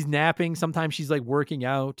 sometimes she's napping, sometimes she's like working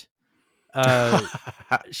out.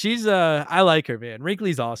 She's I like her, man.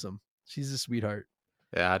 Wrinkly's awesome. She's a sweetheart.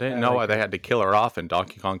 Yeah, I didn't know why they had to kill her off in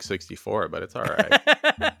Donkey Kong 64, but it's all right.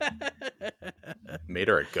 Made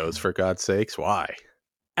her a ghost, for God's sakes. Why?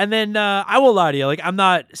 And then I will lie to you, like, I'm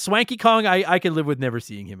not Swanky Kong. I could live with never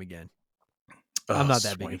seeing him again. I'm not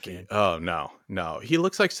that big a fan. Oh no. He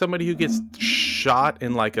looks like somebody who gets shot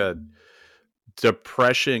in like a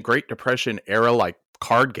Great Depression era like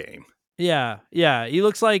card game. Yeah. He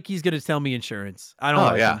looks like he's gonna sell me insurance. I don't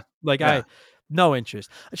like him. Like, I no interest.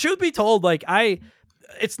 Truth be told, like,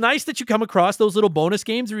 it's nice that you come across those little bonus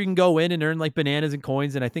games where you can go in and earn like bananas and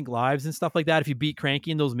coins and I think lives and stuff like that if you beat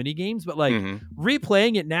Cranky in those mini games. But like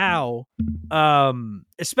replaying it now,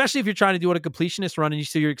 especially if you're trying to do it a completionist run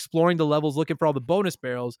and you're exploring the levels looking for all the bonus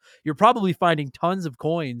barrels, you're probably finding tons of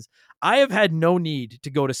coins. I have had no need to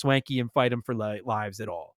go to Swanky and fight him for lives at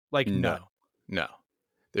all. Like, no.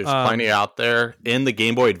 There's plenty out there. In the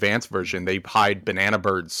Game Boy Advance version, they hide banana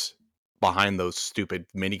birds behind those stupid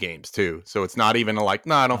mini games too. So it's not even like,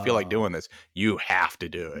 no, I don't feel like Oh. doing this. You have to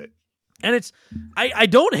do it. And it's, I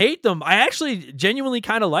don't hate them. I actually genuinely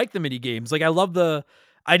kind of like the mini games. Like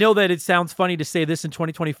I know that it sounds funny to say this in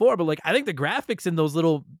 2024, but like, I think the graphics in those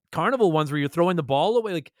little carnival ones where you're throwing the ball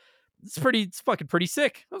away, like it's fucking pretty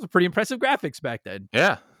sick. Those were pretty impressive graphics back then.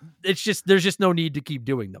 Yeah. It's just, there's just no need to keep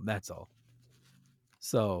doing them. That's all.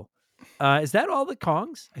 So, is that all the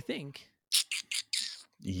Kongs? I think.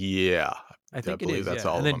 Yeah. I think it believe is. that's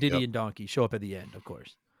Yeah. all And of then them. Diddy Yep. and Donkey show up at the end, of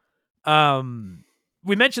course.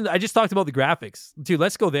 We mentioned, I just talked about the graphics. Dude,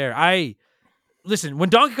 let's go there. Listen, when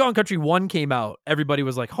Donkey Kong Country 1 came out, everybody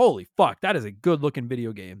was like, holy fuck, that is a good looking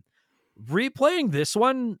video game. Replaying this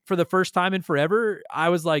one for the first time in forever, I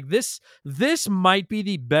was like, this might be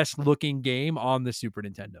the best looking game on the Super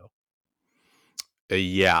Nintendo.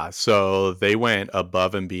 Yeah. So they went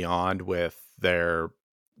above and beyond with their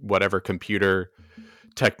whatever computer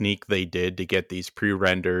technique they did to get these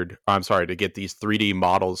to get these 3D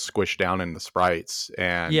models squished down in the sprites.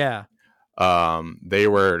 And Yeah. they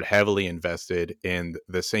were heavily invested in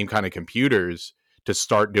the same kind of computers to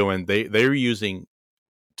start doing. They were using,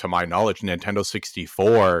 to my knowledge, Nintendo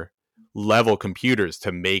 64 level computers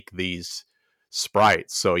to make these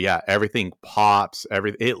sprites. So yeah, everything pops,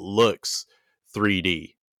 it looks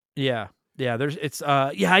 3D. Yeah. Yeah.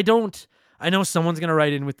 I know someone's gonna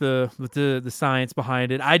write in with the science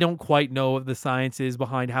behind it. I don't quite know what the science is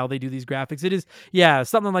behind how they do these graphics. It is, yeah,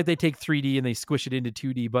 something like they take 3D and they squish it into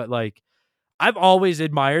 2D, but like I've always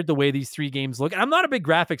admired the way these three games look. And I'm not a big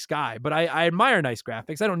graphics guy, but I admire nice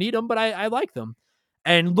graphics. I don't need them, but I like them.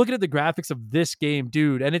 And looking at the graphics of this game,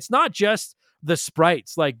 dude, and it's not just the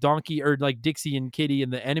sprites like Donkey or like Dixie and Kitty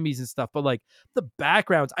and the enemies and stuff, but like the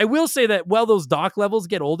backgrounds. I will say that while those dock levels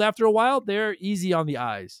get old after a while, they're easy on the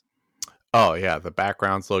eyes. Oh yeah, the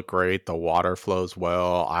backgrounds look great. The water flows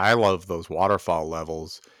well. I love those waterfall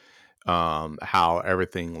levels. How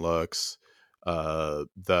everything looks.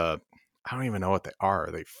 The I don't even know what they are.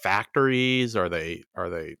 Are they factories? Are they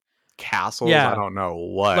castles? I Yeah, don't know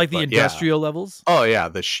what, like the but yeah. industrial levels. Oh yeah,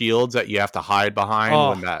 the shields that you have to hide behind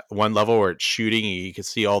Oh, when that one level where it's shooting, you can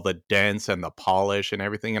see all the dents and the polish and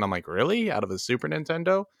everything. And I'm like, really? Out of a Super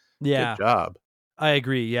Nintendo? Good yeah. job. I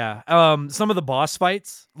agree. Yeah. Some of the boss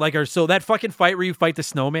fights, like, are so that fucking fight where you fight the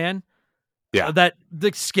snowman, Yeah. that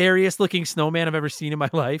the scariest looking snowman I've ever seen in my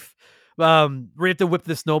life. Where you have to whip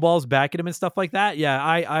the snowballs back at him and stuff like that. Yeah.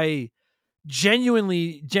 I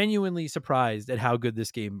genuinely surprised at how good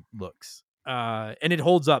this game looks. And it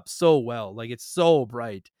holds up so well. Like, it's so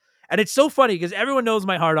bright. And it's so funny because everyone knows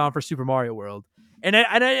my heart on for Super Mario World.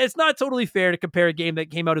 It's not totally fair to compare a game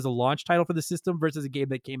that came out as a launch title for the system versus a game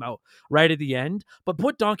that came out right at the end. But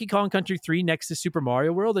put Donkey Kong Country 3 next to Super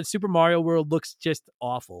Mario World, and Super Mario World looks just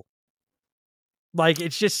awful. Like,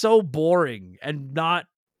 it's just so boring and not.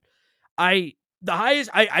 I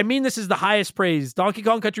mean, this is the highest praise. Donkey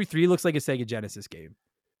Kong Country 3 looks like a Sega Genesis game.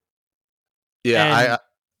 Yeah,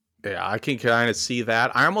 And I can kind of see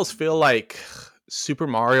that. I almost feel like Super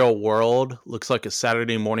Mario World looks like a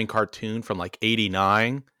Saturday morning cartoon from like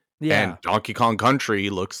 '89, yeah, and Donkey Kong Country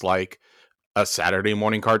looks like a Saturday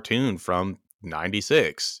morning cartoon from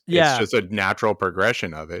 '96. It's yeah, just a natural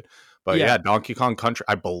progression of it. But yeah. yeah, Donkey Kong Country,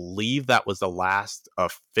 I believe that was the last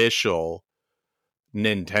official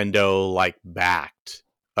Nintendo like backed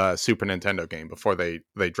Super Nintendo game before they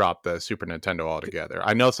dropped the Super Nintendo altogether.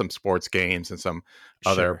 I know some sports games and some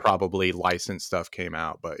other Sure. probably licensed stuff came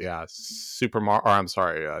out, but yeah,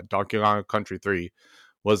 Donkey Kong Country 3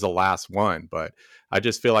 was the last one. But I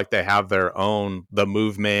just feel like they have their own, the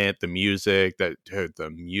movement, the music, the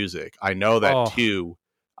music. Oh, I know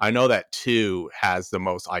that 2 has the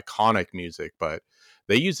most iconic music, but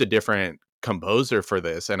they used a different composer for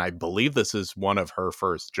this, and I believe this is one of her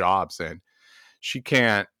first jobs, and she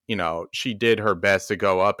did her best to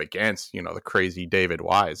go up against, the crazy David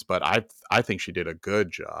Wise, but I think she did a good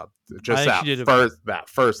job. I Just think she did. that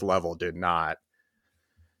first level did not,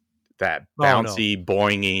 that Oh no. bouncy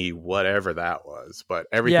boingy whatever that was, but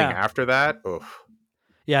everything Yeah, after that, oof.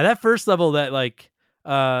 yeah. That first level, that like,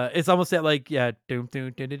 it's almost that like, yeah, doom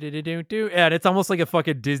doom doom doom doom doom doom, and it's almost like a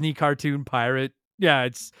fucking Disney cartoon pirate. Yeah,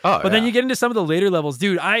 it's. Oh But then yeah. you get into some of the later levels,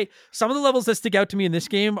 dude. Some of the levels that stick out to me in this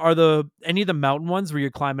game are any of the mountain ones where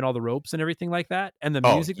you're climbing all the ropes and everything like that, and the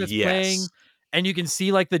Oh music that's yes. playing, and you can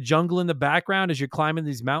see like the jungle in the background as you're climbing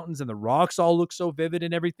these mountains, and the rocks all look so vivid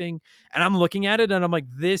and everything. And I'm looking at it, and I'm like,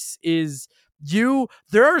 this is you.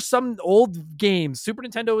 There are some old games. Super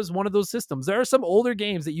Nintendo is one of those systems. There are some older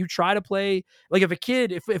games that you try to play. Like, if a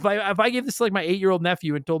kid, if I gave this to like my 8-year-old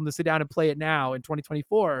nephew and told him to sit down and play it now in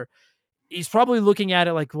 2024, he's probably looking at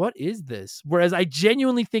it like, what is this? Whereas I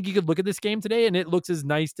genuinely think you could look at this game today and it looks as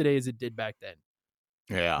nice today as it did back then.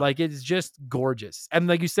 Yeah. Like, it's just gorgeous. And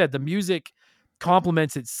like you said, the music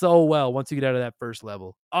complements it so well once you get out of that first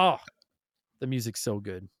level. Oh, the music's so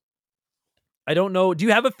good. I don't know. Do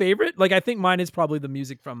you have a favorite? Like, I think mine is probably the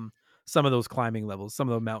music from some of those climbing levels, some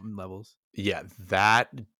of the mountain levels. Yeah, that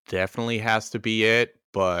definitely has to be it,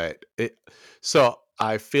 but so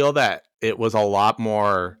I feel that it was a lot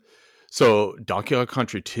more. So Donkey Kong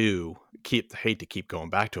Country 2, hate to keep going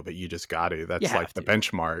back to it, but you just got to. You That's like have the to.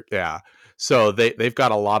 benchmark. Yeah. So they've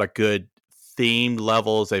got a lot of good themed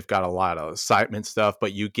levels. They've got a lot of excitement stuff,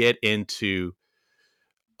 but you get into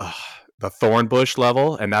uh, the Thornbush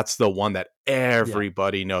level, and that's the one that Yeah.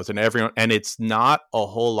 everybody knows, and everyone, and it's not a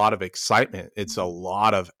whole lot of excitement. It's a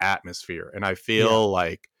lot of atmosphere, and I Yeah. feel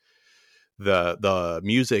like the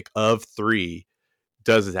music of 3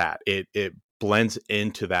 does that. It blends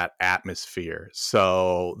into that atmosphere.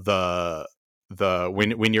 So the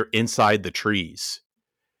when you're inside the trees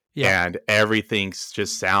Yeah. and everything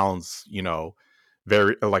just sounds,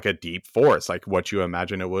 very like a deep forest, like what you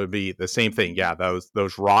imagine it would be. The same thing, yeah.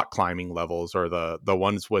 Those rock climbing levels, or the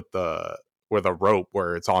ones with the where the rope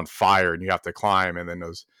where it's on fire and you have to climb, and then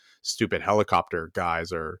those stupid helicopter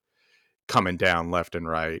guys are coming down left and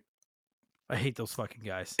right. I hate those fucking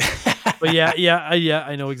guys. But yeah,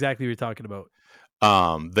 I know exactly what you're talking about.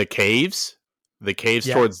 The caves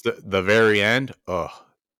Yeah. towards the very end. Oh,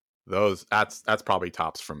 those that's probably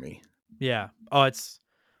tops for me. Yeah. Oh,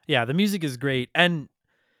 the music is great. And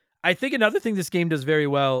I think another thing this game does very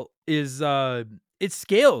well is it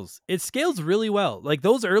scales. It scales really well. Like,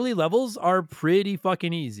 those early levels are pretty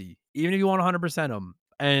fucking easy, even if you want 100% them.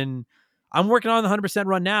 And I'm working on the 100%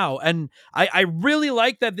 run now. And I really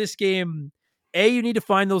like that this game, you need to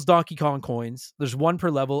find those Donkey Kong coins. There's one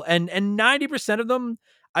per level. And 90% of them,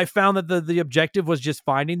 I found that the objective was just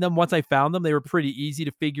finding them. Once I found them, they were pretty easy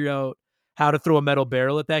to figure out how to throw a metal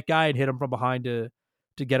barrel at that guy and hit him from behind to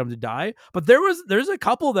get him to die. But there's a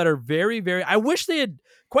couple that are very, very, I wish they had,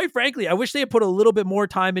 quite frankly, I wish they had put a little bit more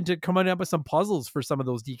time into coming up with some puzzles for some of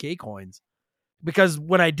those DK coins. Because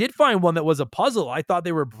when I did find one that was a puzzle, I thought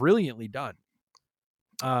they were brilliantly done.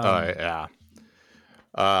 Yeah.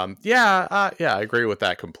 Yeah, I agree with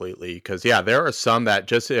that completely. Because yeah, there are some that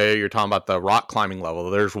just you're talking about the rock climbing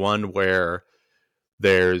level. There's one where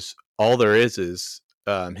there's all there is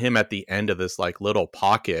him at the end of this like little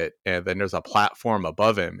pocket, and then there's a platform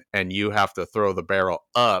above him, and you have to throw the barrel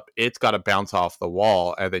up. It's got to bounce off the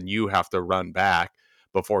wall, and then you have to run back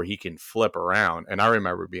before he can flip around. And I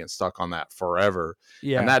remember being stuck on that forever,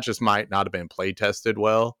 and Yeah. that just might not have been play tested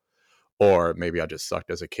well, or maybe I just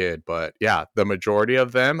sucked as a kid. But yeah, the majority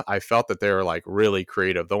of them, I felt that they were like really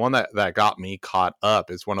creative. The one that got me caught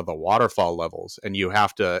up is one of the waterfall levels, and you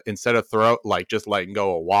have to, instead of just letting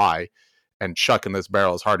go of Y and chucking this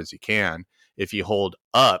barrel as hard as you can, if you hold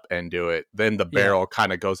up and do it, then the Yeah. barrel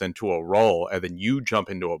kind of goes into a roll, and then you jump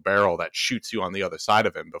into a barrel that shoots you on the other side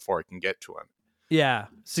of him before it can get to him. Yeah.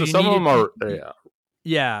 So So you some of needed, them are, yeah.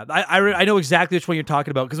 yeah. I know exactly which one you're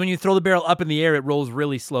talking about. Because when you throw the barrel up in the air, it rolls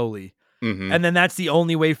really slowly. Mm-hmm. And then that's the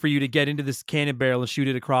only way for you to get into this cannon barrel and shoot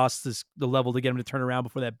it across the level to get him to turn around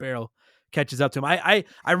before that barrel catches up to him. I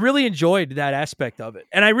really enjoyed that aspect of it.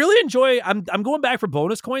 And I really enjoy, I'm going back for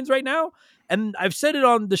bonus coins right now. And I've said it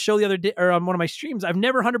on the show the other day, or on one of my streams, I've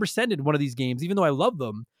never 100%ed one of these games, even though I love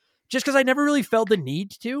them, just because I never really felt the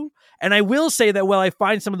need to. And I will say that while I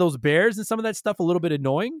find some of those bears and some of that stuff a little bit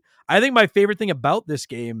annoying, I think my favorite thing about this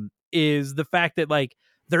game is the fact that, like,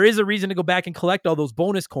 there is a reason to go back and collect all those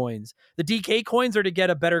bonus coins. The DK coins are to get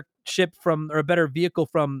a better ship from, or a better vehicle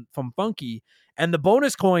from Funky. And the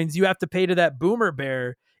bonus coins you have to pay to that boomer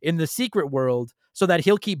bear in the secret world so that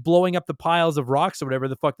he'll keep blowing up the piles of rocks or whatever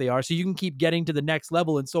the fuck they are. So you can keep getting to the next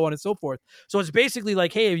level and so on and so forth. So it's basically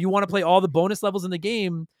like, hey, if you want to play all the bonus levels in the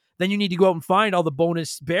game, then you need to go out and find all the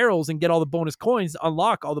bonus barrels and get all the bonus coins to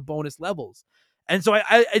unlock all the bonus levels. And so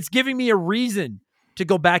it's giving me a reason to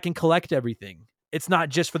go back and collect everything. It's not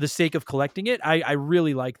just for the sake of collecting it. I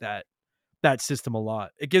really like that system a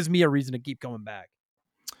lot. It gives me a reason to keep going back.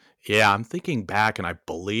 Yeah, I'm thinking back, and I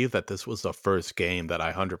believe that this was the first game that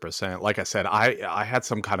I 100%. Like I said, I had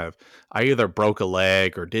some kind of, I either broke a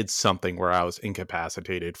leg or did something where I was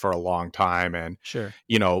incapacitated for a long time, and Sure.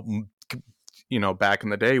 you know, back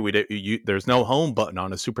in the day, there's no home button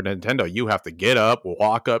on a Super Nintendo. You have to get up,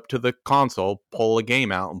 walk up to the console, pull a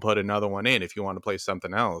game out, and put another one in if you want to play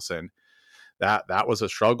something else, and that was a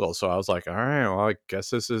struggle. So I was like, all right, well, I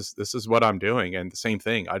guess this is what I'm doing. And the same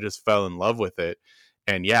thing, I just fell in love with it.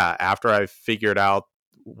 And yeah, after I figured out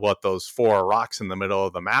what those 4 rocks in the middle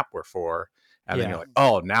of the map were for, And then you're Yeah. like,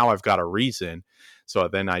 oh, now I've got a reason. So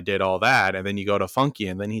then I did all that, and then you go to Funky,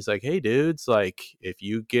 and then he's like, hey, dudes, like, if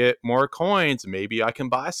you get more coins, maybe I can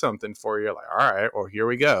buy something for you. Like, all right, well, here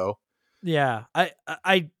we go. Yeah.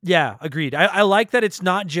 Yeah, agreed. I like that it's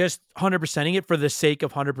not just 100%ing it for the sake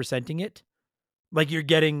of 100%ing it. Like you're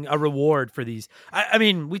getting a reward for these. I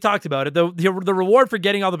mean, we talked about it. The reward for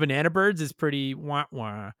getting all the banana birds is pretty wah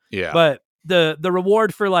wah. Yeah. But the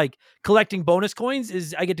reward for like collecting bonus coins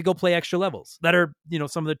is I get to go play extra levels that are,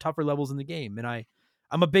 some of the tougher levels in the game. And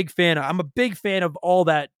I'm a big fan. I'm a big fan of all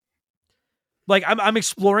that. Like I'm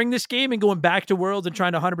exploring this game and going back to worlds and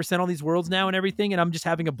trying to 100% all these worlds now and everything. And I'm just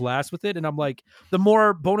having a blast with it. And I'm like, the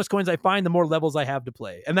more bonus coins I find, the more levels I have to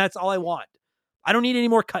play. And that's all I want. I don't need any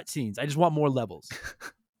more cutscenes. I just want more levels.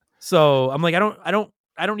 So I'm like, I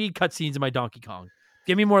don't need cutscenes in my Donkey Kong.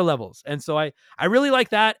 Give me more levels. And so I really like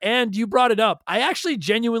that. And you brought it up. I actually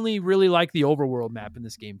genuinely really like the overworld map in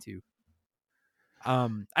this game too.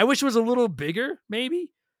 I wish it was a little bigger,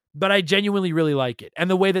 maybe, but I genuinely really like it. And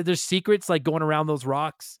the way that there's secrets like going around those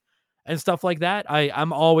rocks and stuff like that.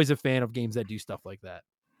 I'm always a fan of games that do stuff like that.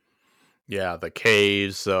 Yeah, the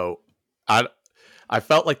caves. So I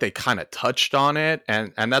felt like they kind of touched on it,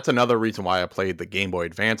 and that's another reason why I played the Game Boy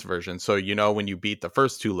Advance version. So when you beat the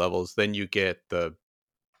first 2 levels, then you get the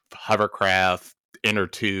hovercraft, inner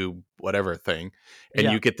tube, whatever thing, and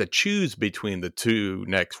Yeah. you get to choose between the 2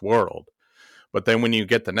 next world. But then when you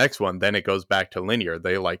get the next one, then it goes back to linear.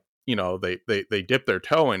 They they dip their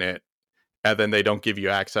toe in it, and then they don't give you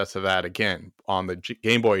access to that again. On the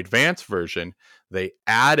Game Boy Advance version, they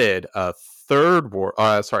added a third world.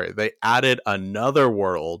 They added another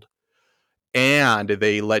world, and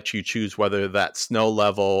they let you choose whether that's snow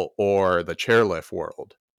level or the chairlift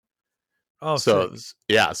world. Oh, So sick.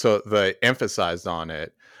 yeah, so they emphasized on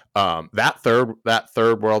it. That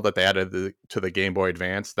third world that they added to the Game Boy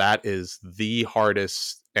Advance, that is the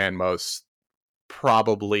hardest and most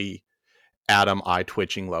probably Adam eye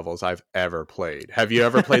twitching levels I've ever played. Have you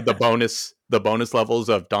ever played the bonus levels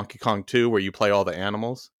of Donkey Kong 2 where you play all the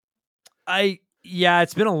animals? Yeah,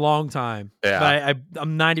 it's been a long time, but Yeah.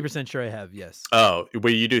 I'm 90% sure I have. Yes. Oh,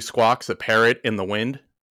 where you do Squawks, a parrot in the wind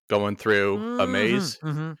going through a maze.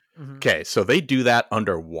 Okay, so they do that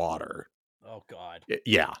underwater. Oh God.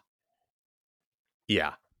 Yeah.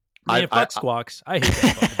 Yeah. Man, fuck Squawks. I hate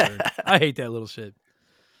that fucking bird. I hate that little shit.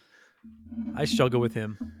 I struggle with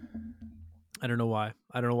him. I don't know why.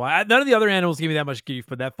 None of the other animals give me that much grief,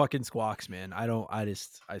 but that fucking Squawks, man. I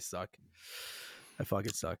suck. I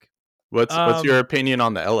fucking suck. What's your opinion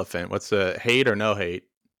on the elephant? What's the hate or no hate?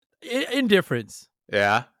 Indifference.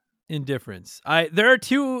 Yeah. Indifference. There are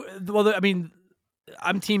 2. Well, I mean,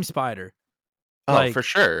 I'm Team Spider. Oh, for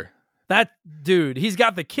sure. That dude, he's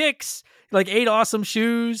got the kicks, like 8 awesome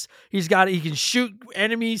shoes. He can shoot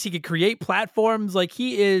enemies. He can create platforms. Like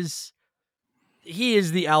he is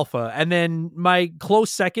the alpha. And then my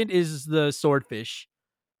close second is the swordfish.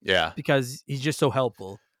 Yeah. Because he's just so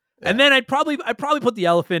helpful. Yeah. And then I'd probably put the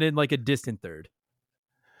elephant in like a distant third.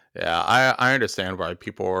 Yeah, I understand why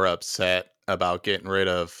people were upset about getting rid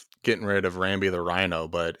of Rambi the rhino,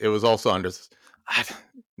 but it was also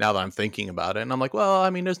now that I'm thinking about it, and I'm like, well, I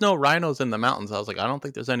mean, there's no rhinos in the mountains. I was like, I don't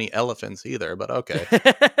think there's any elephants either, but okay.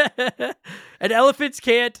 And elephants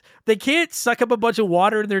can't suck up a bunch of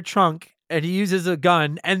water in their trunk, and he uses a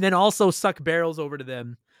gun, and then also suck barrels over to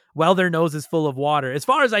them while their nose is full of water. As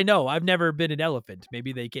far as I know, I've never been an elephant.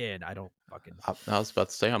 Maybe they can. I don't fucking. I was about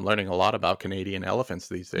to say I'm learning a lot about Canadian elephants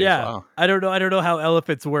these days. Yeah, wow. I don't know how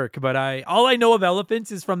elephants work, but all I know of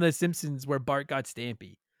elephants is from The Simpsons where Bart got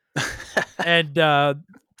Stampy. And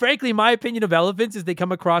frankly, my opinion of elephants is they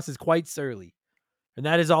come across as quite surly, and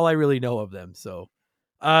that is all I really know of them. So,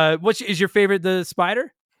 which is your favorite? The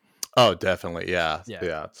spider? Oh, definitely, yeah.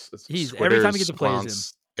 He's every time you get to play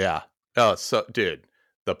as him. Yeah. Oh, so dude,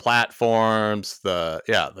 the platforms, the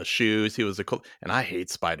shoes. He was and I hate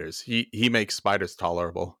spiders. He makes spiders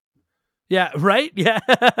tolerable. Yeah, right? Yeah.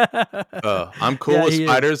 I'm cool with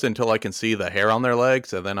spiders until I can see the hair on their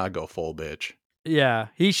legs, and then I go full bitch. Yeah,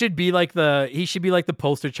 he should be like the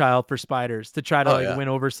poster child for spiders to try to win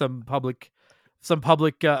over some public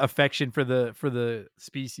affection for the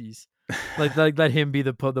species. like let him be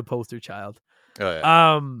the poster child. Oh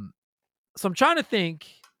yeah. So I'm trying to think.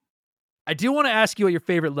 I do want to ask you what your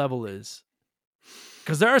favorite level is,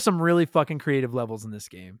 because there are some really fucking creative levels in this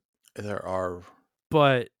game. There are,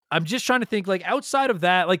 but I'm just trying to think. Like outside of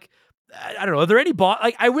that, like I don't know. Are there any boss?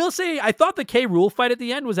 Like I will say, I thought the K. Rool fight at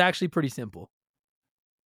the end was actually pretty simple.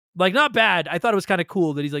 Like not bad. I thought it was kind of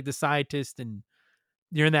cool that he's like the scientist and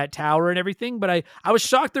you're in that tower and everything. But I was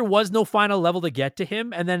shocked there was no final level to get to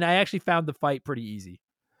him, and then I actually found the fight pretty easy.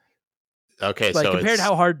 Okay, Like so compared to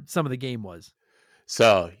how hard some of the game was.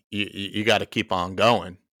 so you got to keep on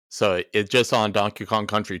going. So it just on Donkey Kong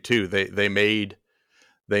Country 2, they made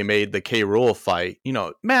the K. Rool fight,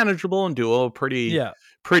 manageable and doable, Yeah.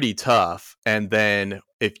 pretty tough. And then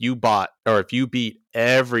if you beat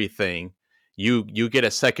everything, you get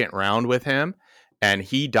a second round with him, and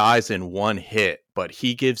he dies in one hit, but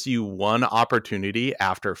he gives you one opportunity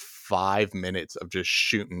after 5 minutes of just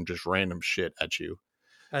shooting just random shit at you.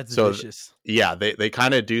 That's So vicious. yeah, they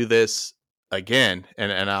kind of do this again,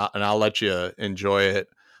 and I'll let you enjoy it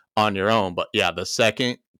on your own. But yeah, the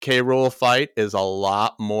second K. Rool fight is a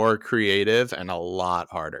lot more creative and a lot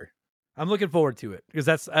harder. I'm looking forward to it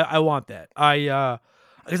because I want that.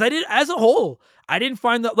 Because I did as a whole, I didn't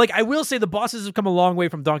find I will say the bosses have come a long way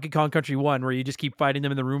from Donkey Kong Country 1 where you just keep fighting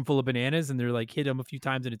them in the room full of bananas and they're like hit them a few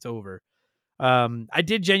times and it's over. I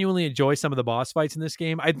did genuinely enjoy some of the boss fights in this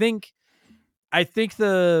game. I think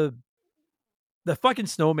the fucking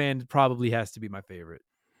snowman probably has to be my favorite.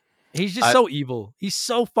 He's just I so evil. He's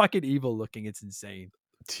so fucking evil looking. It's insane.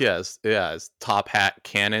 Yes, yeah, his top hat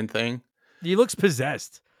cannon thing. He looks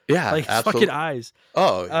possessed. Yeah, Like his fucking absolutely. eyes.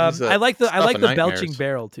 Oh, he's I a like stuff of the belching nightmares.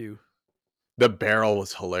 barrel too. The barrel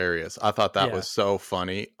was hilarious. I thought that Yeah. was so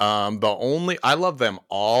funny. I love them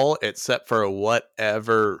all except for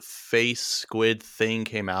whatever face squid thing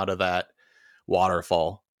came out of that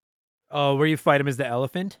waterfall. Oh, where you fight him as the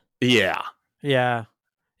elephant? Yeah, Yeah.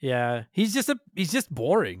 Yeah. He's just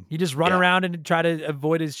boring. You just run yeah, around and try to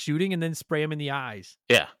avoid his shooting and then spray him in the eyes.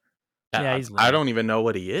 yeah. Yeah, he's I lame. don't even know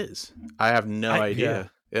what he is. I have no Yeah.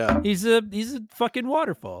 idea. Yeah. He's a fucking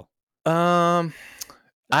waterfall. Um,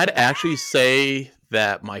 I'd actually say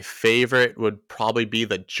that my favorite would probably be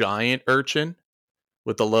the giant urchin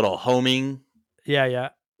with the little Yeah, yeah.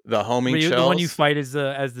 homing The one you shells. fight as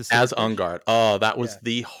the As swordfish. Ungard. Oh, that Yeah. was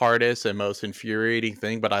the hardest and most infuriating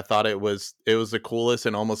thing, but I thought it was the coolest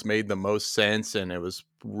and almost made the most sense, and it was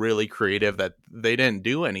really creative that they didn't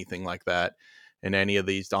do anything like that in any of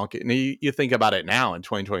these Donkey. And you think about it now in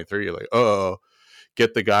 2023, you're like, oh,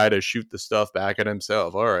 get the guy to shoot the stuff back at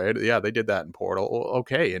himself. All right, yeah, they did that in Portal.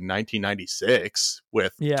 Okay, in 1996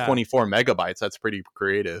 with Yeah. 24 megabytes, that's pretty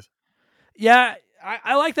creative. Yeah,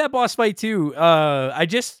 I like that boss fight too. I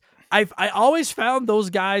always found those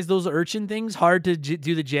guys, those urchin things, hard to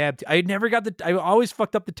do the jab. I always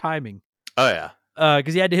fucked up the timing. Oh yeah,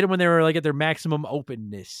 Because you had to hit them when they were like at their maximum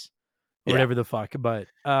openness or yeah. whatever the fuck. But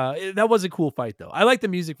that was a cool fight though. I like the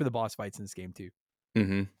music for the boss fights in this game too.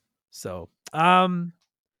 Mm-hmm. So,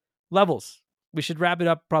 levels. We should wrap it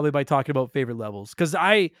up probably by talking about favorite levels because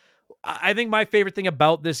I think my favorite thing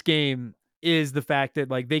about this game is the fact that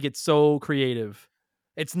like they get so creative.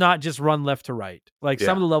 It's not just run left to right. Like some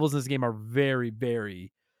Yeah. of the levels in this game are very,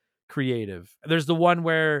 very creative. There's the one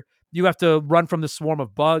where you have to run from the swarm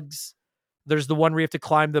of bugs. There's the one where you have to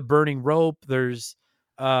climb the burning rope. There's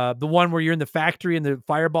the one where you're in the factory and the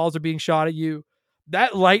fireballs are being shot at you.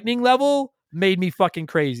 That lightning level made me fucking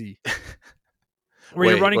crazy. Where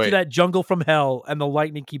you're running through that jungle from hell and the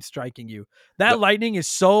lightning keeps striking you. That lightning is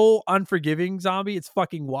so unforgiving, zombie. It's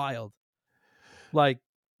fucking wild. Like,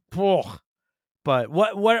 oh. But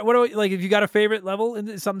what do we, like? If you got a favorite level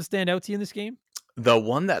and something stand out to you in this game? The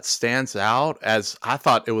one that stands out as I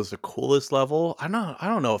thought it was the coolest level. I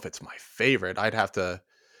don't know if it's my favorite. I'd have to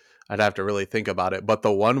really think about it. But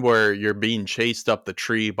the one where you're being chased up the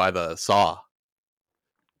tree by the saw.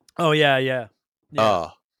 Oh yeah.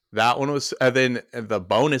 That one was. And then the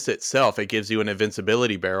bonus itself, it gives you an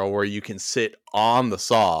invincibility barrel where you can sit on the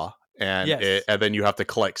saw, and Yes. and then you have to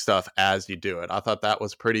collect stuff as you do it. I thought that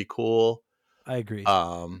was pretty cool. I agree.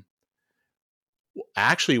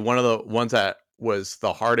 Actually, one of the ones that was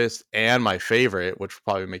the hardest and my favorite, which will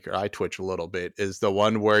probably make your eye twitch a little bit, is the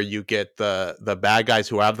one where you get the bad guys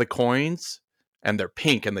who have the coins and they're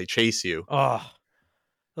pink and they chase you. Oh,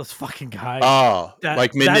 those fucking guys. Oh,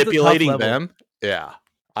 like manipulating that's a tough level. them. Yeah.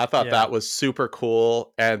 I thought that was super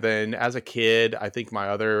cool. And then as a kid, I think my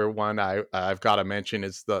other one I've got to mention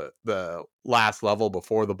is the last level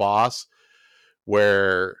before the boss,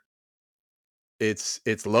 where it's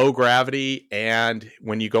low gravity, and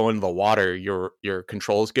when you go into the water, your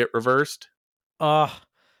controls get reversed. That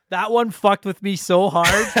one fucked with me so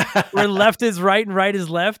hard. Where left is right and right is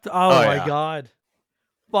left. Oh my god.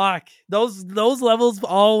 Fuck. Those levels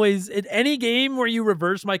always in any game where you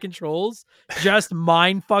reverse my controls just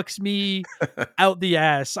mind fucks me out the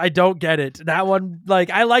ass. I don't get it. That one, like,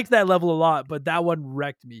 I liked that level a lot, but that one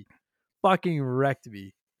wrecked me. Fucking wrecked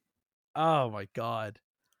me. Oh my god.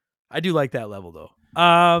 I do like that level though.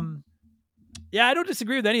 Yeah, I don't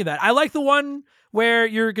disagree with any of that. I like the one where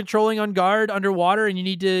you're controlling on guard underwater and you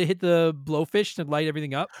need to hit the blowfish to light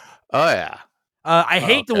everything up. Oh yeah. I Oh,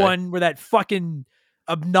 hate the okay. one where that fucking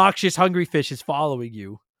obnoxious hungry fish is following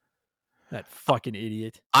you. That fucking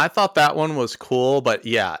idiot. I thought that one was cool, but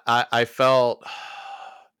yeah, I felt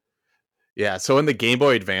yeah. So in the Game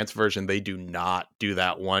Boy Advance version, they do not do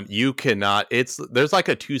that one. You cannot. There's like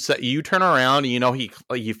a 2 set. You turn around, and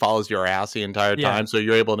he follows your ass the entire Yeah. time, so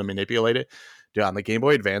you're able to manipulate it. Dude, on the Game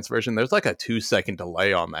Boy Advance version, there's like a 2 second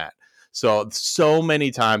delay on that. So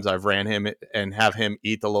many times I've ran him and have him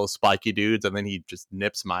eat the little spiky dudes, and then he just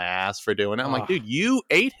nips my ass for doing it. I'm like, Ugh. dude, you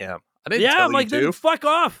ate him. I didn't Yeah, tell I'm you like, then to. fuck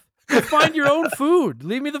off. Go find your own food.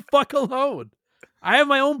 Leave me the fuck alone. I have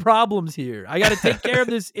my own problems here. I got to take care of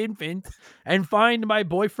this infant and find my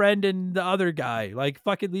boyfriend and the other guy. Like,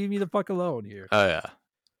 fucking leave me the fuck alone here. Oh yeah.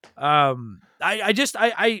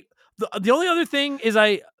 The only other thing is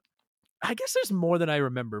I guess there's more than I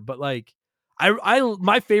remember, but like,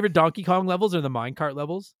 my favorite Donkey Kong levels are the minecart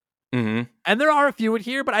levels, Mm-hmm. and there are a few in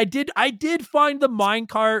here, but I did find the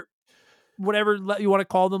minecart, whatever you want to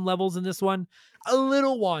call them, levels in this one a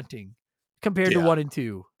little wanting compared to Yeah. 1 and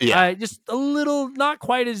 2. Yeah. Just a little, not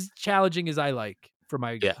quite as challenging as I like for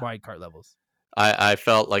my Yeah. minecart levels. I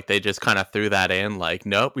felt like they just kind of threw that in, like,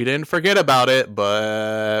 nope, we didn't forget about it,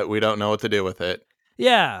 but we don't know what to do with it.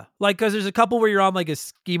 Yeah, like, because there's a couple where you're on like a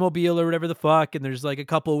ski-mobile or whatever the fuck, and there's like a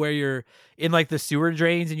couple where you're in like the sewer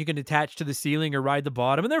drains and you can attach to the ceiling or ride the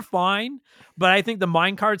bottom, and they're fine. But I think the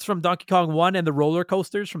minecarts from Donkey Kong 1 and the roller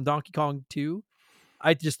coasters from Donkey Kong 2,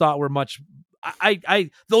 I just thought were much. I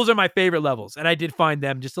those are my favorite levels, and I did find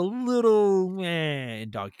them just a little in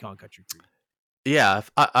Donkey Kong Country 3. Yeah,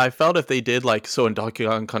 I felt if they did like so in Donkey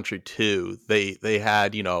Kong Country 2, they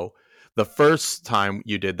had, the first time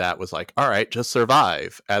you did that was like, all right, just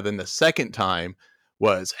survive. And then the second time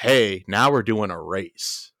was, hey, now we're doing a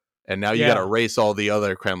race. And now you got to Yeah. race all the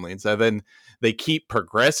other Kremlins. And then they keep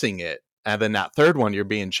progressing it. And then that third one, you're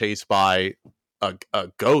being chased by a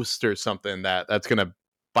ghost or something that's going to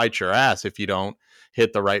bite your ass if you don't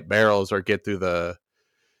hit the right barrels or get through the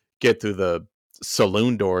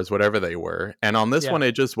saloon doors, whatever they were. And on this Yeah. one,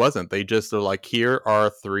 it just wasn't. They just are like, here are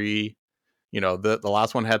 3, the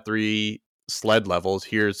last one had 3 sled levels.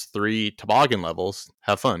 Here's 3 toboggan levels.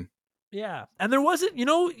 Have fun. Yeah, and there wasn't,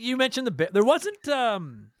 you mentioned there wasn't,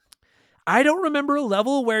 I don't remember a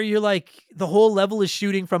level where you're like, the whole level is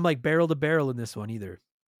shooting from like barrel to barrel in this one either.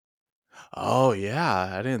 Oh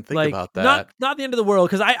yeah, I didn't think Like, about that. not the end of the world,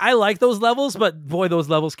 because I like those levels, but boy, those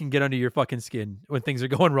levels can get under your fucking skin when things are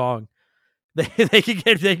going wrong. They can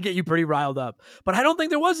get you pretty riled up. But I don't think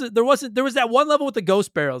there was that one level with the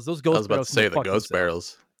ghost barrels. Those I ghost was about barrels to say can the fuck ghost themselves.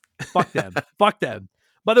 barrels. Fuck them. Fuck them.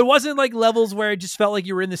 But there wasn't like levels where it just felt like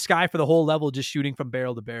you were in the sky for the whole level just shooting from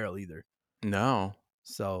barrel to barrel either. No.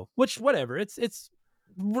 So, which, whatever. It's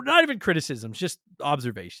not even criticisms, just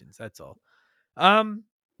observations. That's all.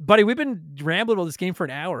 Buddy, we've been rambling about this game for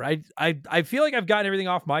an hour. I feel like I've gotten everything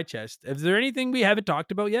off my chest. Is there anything we haven't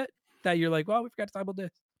talked about yet that you're like, well, we forgot to talk about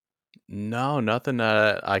this? No, nothing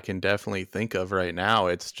that I can definitely think of right now.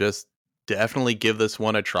 It's just definitely give this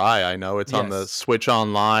one a try. I know it's on the Yes. Switch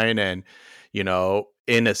Online, and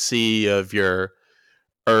in a sea of your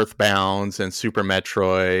Earthbounds and Super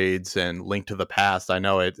Metroids and Link to the Past. I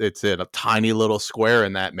know it's in a tiny little square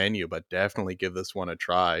in that menu, but definitely give this one a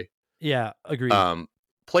try. Yeah, agreed.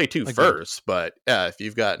 Play 2 Agreed. first, but yeah, if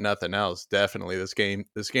you've got nothing else, definitely this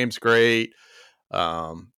game's great.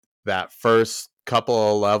 That first couple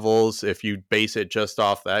of levels, if you base it just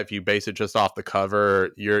off the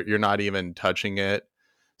cover, you're not even touching it.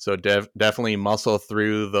 So definitely muscle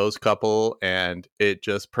through those couple, and it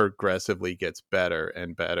just progressively gets better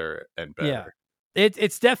and better and better. Yeah.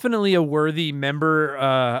 It's definitely a worthy member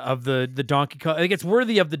of the Donkey Kong. I think it's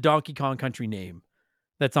worthy of the Donkey Kong Country name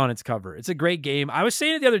that's on its cover. It's a great game. I was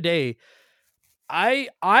saying it the other day. I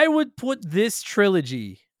would put this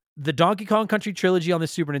trilogy, the Donkey Kong Country trilogy on the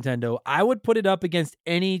Super Nintendo, I would put it up against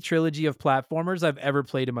any trilogy of platformers I've ever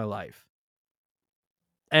played in my life.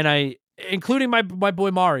 And including my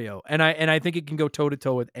boy Mario, and I think it can go toe to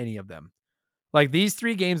toe with any of them. Like, these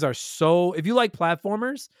 3 games are so, if you like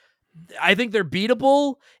platformers, I think they're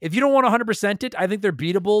beatable. If you don't want 100% it, I think they're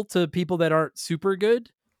beatable to people that aren't super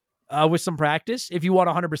good with some practice. If you want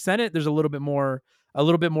 100% it, there's a little bit more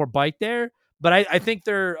bite there. But I think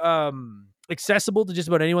they're accessible to just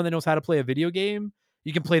about anyone that knows how to play a video game.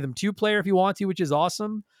 You can play them 2-player if you want to, which is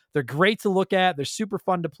awesome. They're great to look at. They're super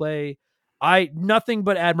fun to play. Nothing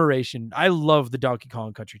but admiration. I love the Donkey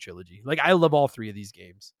Kong Country trilogy. Like, I love all 3 of these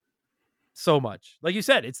games so much. Like you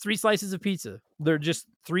said, it's 3 slices of pizza. They're just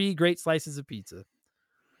 3 great slices of pizza.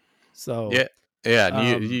 So Yeah, Yeah,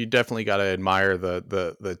 and you definitely got to admire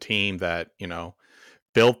the team that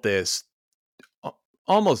built this,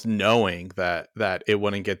 almost knowing that it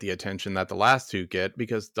wouldn't get the attention that the last two get,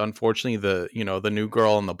 because unfortunately the new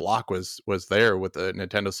girl on the block was there with the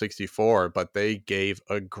Nintendo 64, but they gave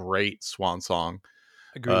a great swan song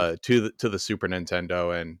Agreed. to the Super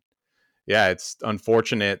Nintendo. And yeah, it's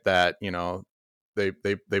unfortunate that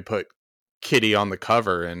they put Kitty on the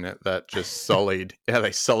cover, and that just sullied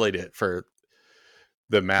they sullied it for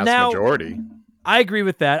the mass Now, majority. I agree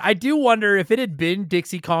with that. I do wonder if it had been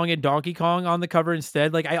Dixie Kong and Donkey Kong on the cover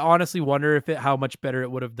instead. Like, I honestly wonder how much better it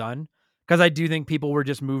would have done, because I do think people were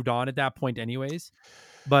just moved on at that point anyways.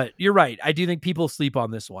 But you're right. I do think people sleep on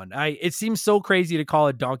this one. It seems so crazy to call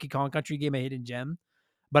a Donkey Kong Country game a hidden gem,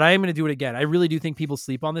 but I am going to do it again. I really do think people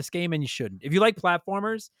sleep on this game, and you shouldn't. If you like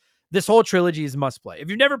platformers, this whole trilogy is must play. If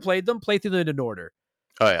you've never played them, play through them in order.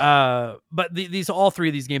 Oh yeah. But all three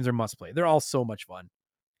of these games are must play. They're all so much fun.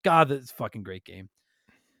 God, that's a fucking great game.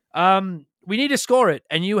 We need to score it,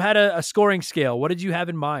 and you had a scoring scale. What did you have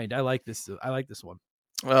in mind? I like this one.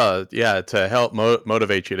 Yeah, to help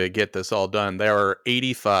motivate you to get this all done, there are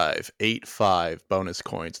 85 bonus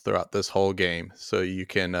coins throughout this whole game, so you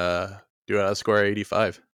can do a score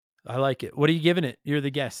 85. I like it. What are you giving it? You're the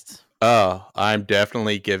guests. Oh, I'm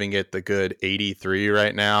definitely giving it the good 83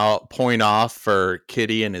 right now. Point off for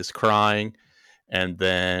Kitty and his crying, and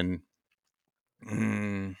then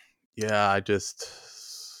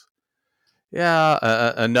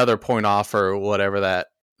another point off for whatever that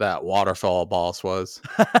waterfall boss was.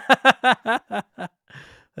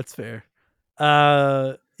 That's fair.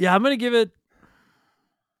 Yeah, I'm gonna give it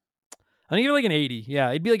like an 80. Yeah,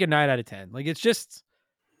 it'd be like a 9 out of 10. Like, it's just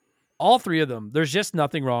all three of them. There's just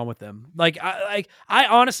nothing wrong with them. I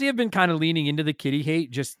honestly have been kind of leaning into the Kitty hate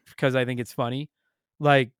just because I think it's funny.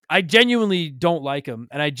 Like, I genuinely don't like him,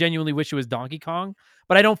 and I genuinely wish it was Donkey Kong,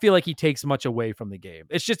 but I don't feel like he takes much away from the game.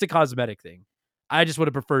 It's just a cosmetic thing. I just would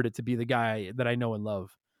have preferred it to be the guy that I know and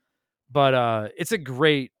love. But it's a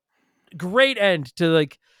great end to,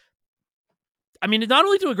 like, I mean, not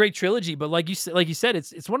only to a great trilogy, but like you said,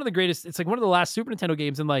 it's one of the greatest. It's like one of the last Super Nintendo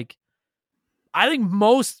games, and like, I think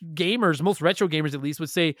most retro gamers at least, would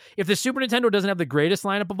say if the Super Nintendo doesn't have the greatest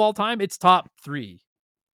lineup of all time, it's top 3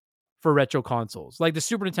 for retro consoles. Like, the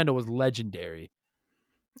Super Nintendo was legendary,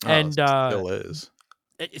 and it still is.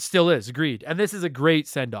 It still is. Agreed. And this is a great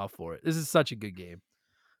send off for it. This is such a good game.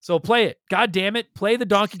 So play it. God damn it. Play the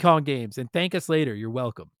Donkey Kong games and thank us later. You're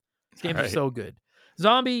welcome. These games are so good.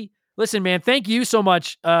 Zombie, listen, man, thank you so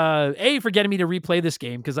much. A, for getting me to replay this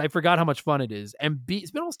game, because I forgot how much fun it is. And B,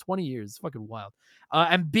 it's been almost 20 years. It's fucking wild.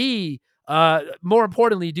 And B, more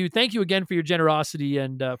importantly, dude, thank you again for your generosity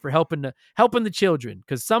and for helping the children,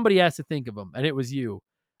 because somebody has to think of them, and it was you.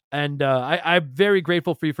 And I'm very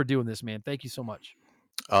grateful for you for doing this, man. Thank you so much.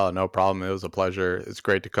 Oh, no problem. It was a pleasure. It's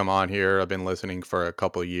great to come on here. I've been listening for a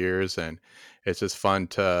couple of years, and it's just fun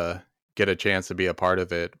to get a chance to be a part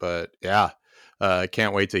of it. But yeah,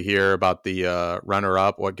 can't wait to hear about the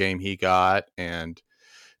runner-up, what game he got, and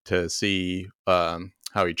to see how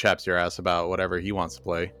he chaps your ass about whatever he wants to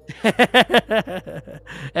play.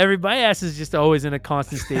 My ass is just always in a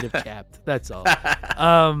constant state of chapped. That's all.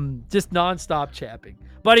 Just nonstop chapping.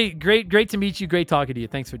 Buddy, great to meet you. Great talking to you.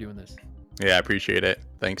 Thanks for doing this. Yeah, I appreciate it.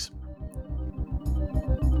 Thanks.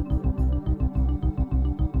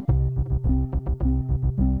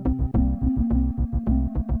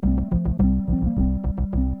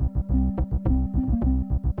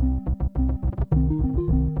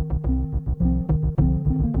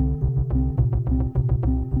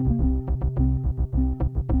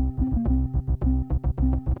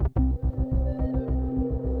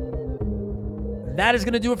 That is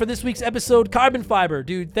going to do it for this week's episode. Carbon Fiber,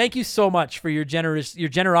 dude, thank you so much for your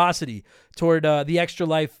generosity toward the Extra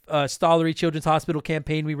Life Stollery Children's Hospital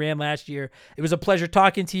campaign we ran last year. It was a pleasure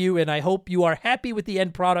talking to you, and I hope you are happy with the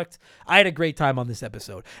end product. I had a great time on this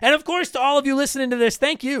episode. And of course, to all of you listening to this,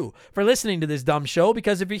 thank you for listening to this dumb show,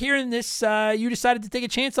 because if you're hearing this, you decided to take a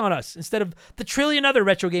chance on us instead of the trillion other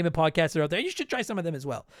retro gaming podcasts that are out there. You should try some of them as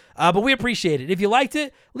well. But we appreciate it. If you liked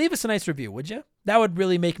it, leave us a nice review, would you? That would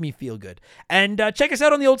really make me feel good. And check us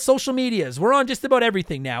out on the old social medias. We're on just about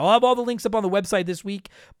everything now. I'll have all the links up on the website this week.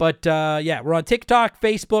 But yeah, we're on TikTok,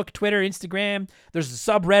 Facebook, Twitter, Instagram. There's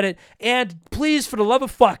a subreddit. And please, for the love of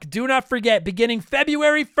fuck, do not forget, beginning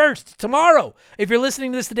February 1st, tomorrow, if you're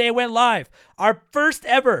listening to this the day it went live, Our first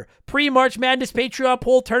ever pre-March Madness Patreon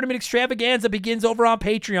poll tournament extravaganza begins over on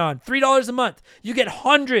Patreon. $3 a month. You get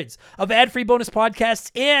hundreds of ad-free bonus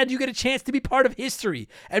podcasts, and you get a chance to be part of history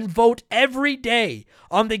and vote every day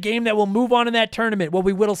on the game that will move on in that tournament, where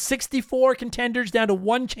we whittle 64 contenders down to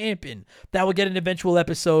one champion that will get an eventual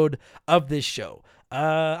episode of this show.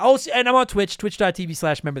 And I'm on Twitch,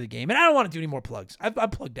 twitch.tv/memberthegame. And I don't want to do any more plugs. I'm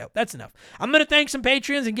plugged out. That's enough. I'm going to thank some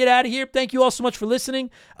Patreons and get out of here. Thank you all so much for listening.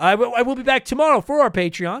 I will be back tomorrow for our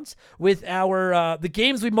Patreons with our the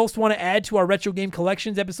games we most want to add to our Retro Game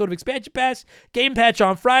Collections episode of Expansion Pass. Game Patch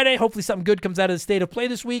on Friday. Hopefully something good comes out of the State of Play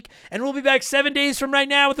this week. And we'll be back 7 days from right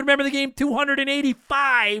now with Remember the Game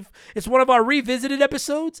 285. It's one of our revisited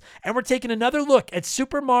episodes. And we're taking another look at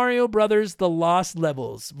Super Mario Brothers The Lost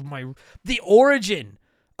Levels. The origin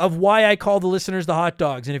of why I call the listeners the hot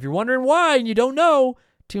dogs. And if you're wondering why and you don't know,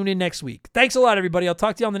 tune in next week. Thanks a lot, everybody. I'll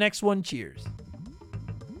talk to you on the next one. Cheers.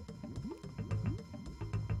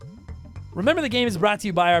 Remember the Game is brought to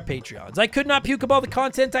you by our Patreons. I could not puke up all the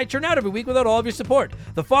content I churn out every week without all of your support.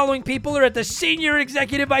 The following people are at the senior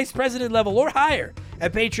executive vice president level or higher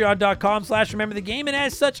at patreon.com/rememberthegame, and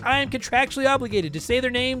as such, I am contractually obligated to say their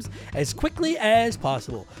names as quickly as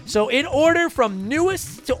possible. So in order from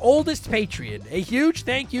newest to oldest Patreon, a huge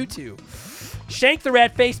thank you to Shank the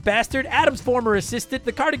Rat-Faced Bastard, Adam's former assistant,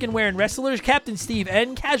 the Cardigan-Wearing Wrestlers, Captain Steve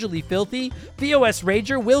N, Casually Filthy, VOS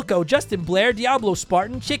Rager, Wilco, Justin Blair, Diablo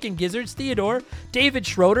Spartan, Chicken Gizzards, Theodore, David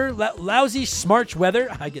Schroeder, Lousy Smarch Weather,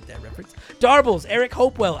 I get that reference, Darbles, Eric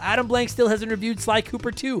Hopewell, Adam Blank still hasn't reviewed Sly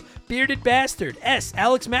Cooper 2, Bearded Bastard, S,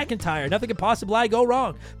 Alex McIntyre, Nothing Could Possibly Go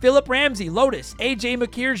Wrong, Philip Ramsey, Lotus, AJ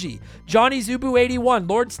McKirji, Johnny Zubu 81,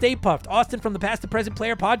 Lord Stay Puffed, Austin from the Past to Present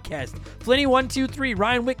Player Podcast, Flinny123,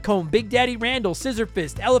 Ryan Whitcomb, Big Daddy Randall, Scissor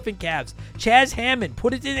Fist, Elephant Calves, Chaz Hammond,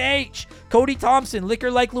 Put It in H, Cody Thompson,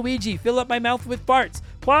 Liquor Like Luigi, Fill Up My Mouth with Farts,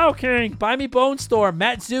 Plow King, Buy Me Bone Storm,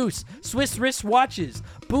 Matt Zeus, Swiss Wrist Watches,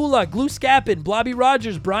 Bula, Glue Scappin, Blobby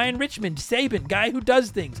Rogers, Brian Richmond, Sabin, Guy Who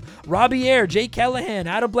Does Things, Robbie Air, Jay Callahan,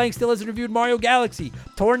 Adam Blank still hasn't reviewed Mario Galaxy,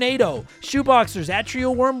 Tornado, Shoeboxers,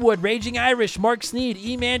 Atrio Wormwood, Raging Irish, Mark Sneed,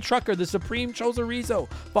 E-Man Trucker, The Supreme Chozorizo,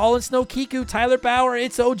 Fallen Snow Kiku, Tyler Bauer,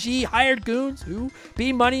 It's OG, Hired Goons, who?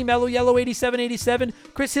 B Money, Mellow Yellow 8787,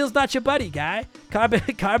 Chris Hill's Not Your Buddy, Guy,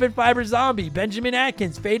 Carbon Fiber Zombie, Benjamin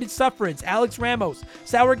Atkins, Faded Sufferance, Alex Ramos,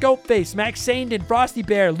 Sour Goat Face, Max Sandin, Frosty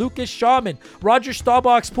Bear, Lucas Shaman, Roger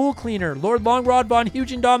Staubach, Pool Cleaner, Lord Longrod Von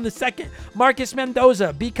Hugendom II, Marcus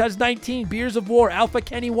Mendoza, Because 19, Beers of War, Alpha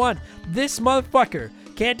Kenny 1, This Motherfucker,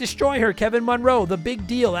 Can't Destroy Her, Kevin Monroe, The Big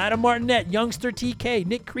Deal, Adam Martinet, Youngster TK,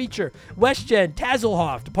 Nick Creature, WestGen,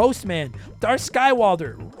 Tazelhoft, Postman, Darth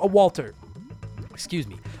Skywalder, Walter,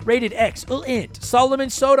 Rated X, Int,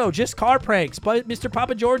 Solomon Soto, Just Car Pranks, Mr.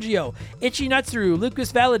 Papa Giorgio, Itchy Nutsuru,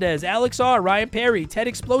 Lucas Valadez, Alex R, Ryan Perry, Ted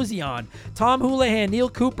Explosion, Tom Houlihan, Neil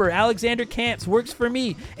Cooper, Alexander Camps, Works For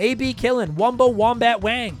Me, AB Killen, Wumbo Wombat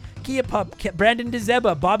Wang, Kia Pup, Brandon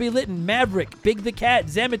DeZeba, Bobby Litton, Maverick, Big the Cat,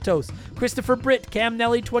 Zamitos, Christopher Britt, Cam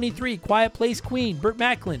Nelly 23, Quiet Place Queen, Burt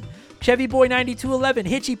Macklin, Chevy Boy 9211,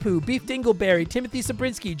 Hitchy Poo, Beef Dingleberry, Timothy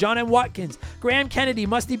Sabrinsky, John M. Watkins, Graham Kennedy,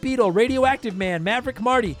 Musty Beetle, Radioactive Man, Maverick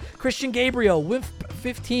Marty, Christian Gabriel, Wimp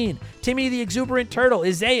 15, Timmy the Exuberant Turtle,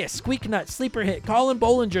 Isaiah, Squeaknut, Sleeper Hit, Colin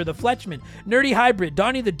Bollinger, The Fletchman, Nerdy Hybrid,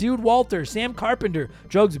 Donnie the Dude Walter, Sam Carpenter,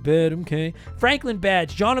 Drugs Bed, okay, Franklin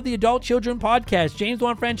Badge, John of the Adult Children Podcast, James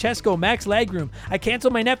Juan Francesco, Max Lagroom, I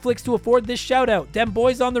canceled my Netflix to afford this shout out, Dem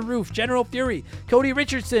Boys on the Roof, General Fury, Cody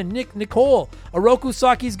Richardson, Nicole, Oroku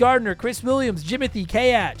Saki's Gardener, Chris Williams, Jimothy,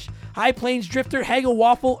 K-Atch, High Plains Drifter, Hagel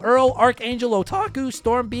Waffle, Earl, Archangel Otaku,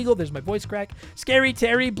 Storm Beagle, there's my voice crack, Scary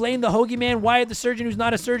Terry, Blaine the Hoagie Man, Wyatt the Surgeon Who's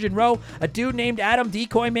Not a Surgeon Row, a dude named Adam,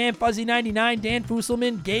 Decoy Man, Fuzzy 99, Dan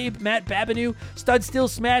Fusselman, Gabe, Matt Babineau, Stud Still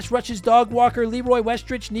Smash, Rush's Dog Walker, Leroy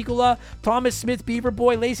Westrich, Nicola, Thomas Smith, Beaver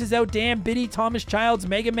Boy, Laces Out, Dan, Biddy, Thomas Childs,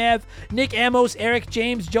 Megamav, Nick Amos, Eric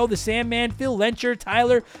James, Joe the Sandman, Phil Lencher,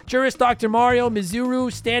 Tyler, Juris Dr. Mario,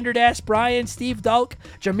 Mizuru, Standard Ass Brian, Steve Dulk,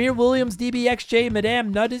 Jameer Williams, DBXJ,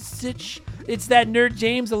 Madame Nudisich, It's That Nerd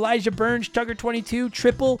James, Elijah Burns, Tugger 22,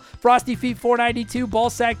 Triple, Frosty Feet 492,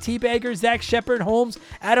 Ballsack Teabagger, Zach Shepard, Holmes,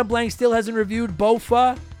 Adam Blank still hasn't reviewed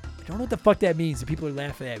Bofa. I don't know what the fuck that means. The people are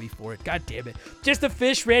laughing at me for it. God damn it. Just a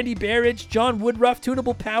Fish, Randy Barrage, John Woodruff,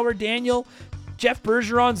 Tunable Power, Daniel, Jeff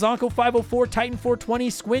Bergeron, Zonko 504, Titan 420,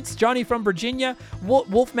 Squints, Johnny from Virginia,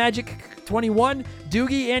 Wolf Magic 21,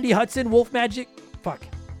 Doogie, Andy Hudson, Wolf Magic,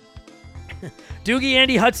 Doogie,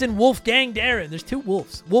 Andy Hudson, Wolfgang Darren. There's two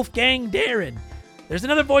wolves. Wolfgang Darren. There's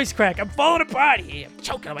another voice crack. I'm falling apart here. I'm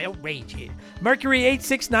choking on my own rage here. Mercury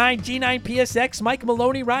 869, G9PSX, Mike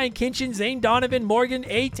Maloney, Ryan Kinchin, Zane Donovan, Morgan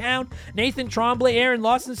A-Town, Nathan Tremblay, Aaron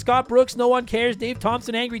Lawson, Scott Brooks, No One Cares, Dave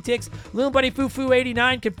Thompson, Angry Ticks, Little Buddy Fufu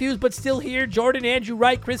 89, Confused But Still Here, Jordan, Andrew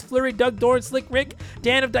Wright, Chris Fleury, Doug Dorn, Slick Rick,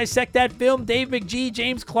 Dan of Dissect That Film, Dave McGee,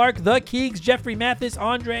 James Clark, The Keegs, Jeffrey Mathis,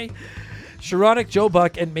 Andre, Sharonic, Joe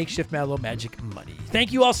Buck, and Makeshift Mallow Magic Money.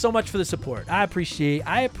 Thank you all so much for the support. I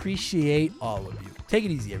appreciate all of you. Take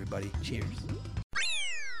it easy, everybody. Cheers.